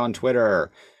 Follow me on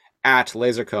Twitter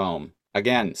 @lazorcomb.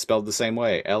 Again, spelled the same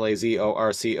way,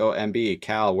 LAZORCOMB.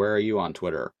 Cal, where are you on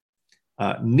Twitter?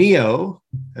 Neo,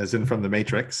 as in from the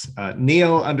Matrix,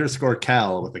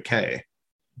 Neo_Cal with a K.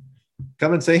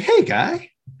 Come and say, hey, guy,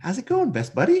 how's it going,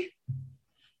 best buddy?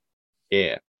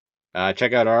 Yeah.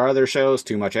 Check out our other shows,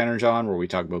 Too Much Energon, where we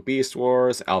talk about Beast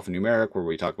Wars, Alphanumeric, where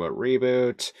we talk about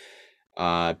Reboot,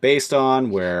 based on,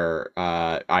 where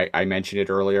I mentioned it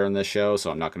earlier in this show,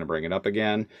 so I'm not going to bring it up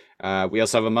again. We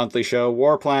also have a monthly show,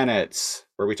 War Planets,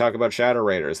 where we talk about Shadow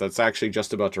Raiders. That's actually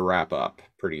just about to wrap up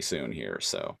pretty soon here.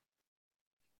 So,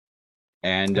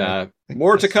 and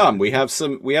more to come. We have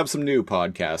some new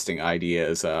podcasting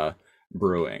ideas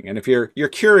brewing, and if you're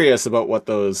curious about what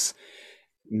those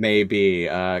may be,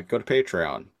 go to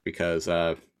Patreon, because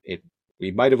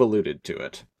we might have alluded to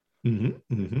it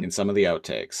in some of the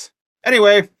outtakes.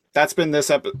 Anyway, that's been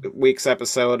this week's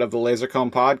episode of the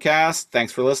Lasercomb Podcast.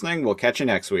 Thanks for listening. We'll catch you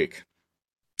next week.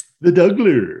 The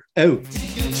Dougler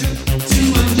out.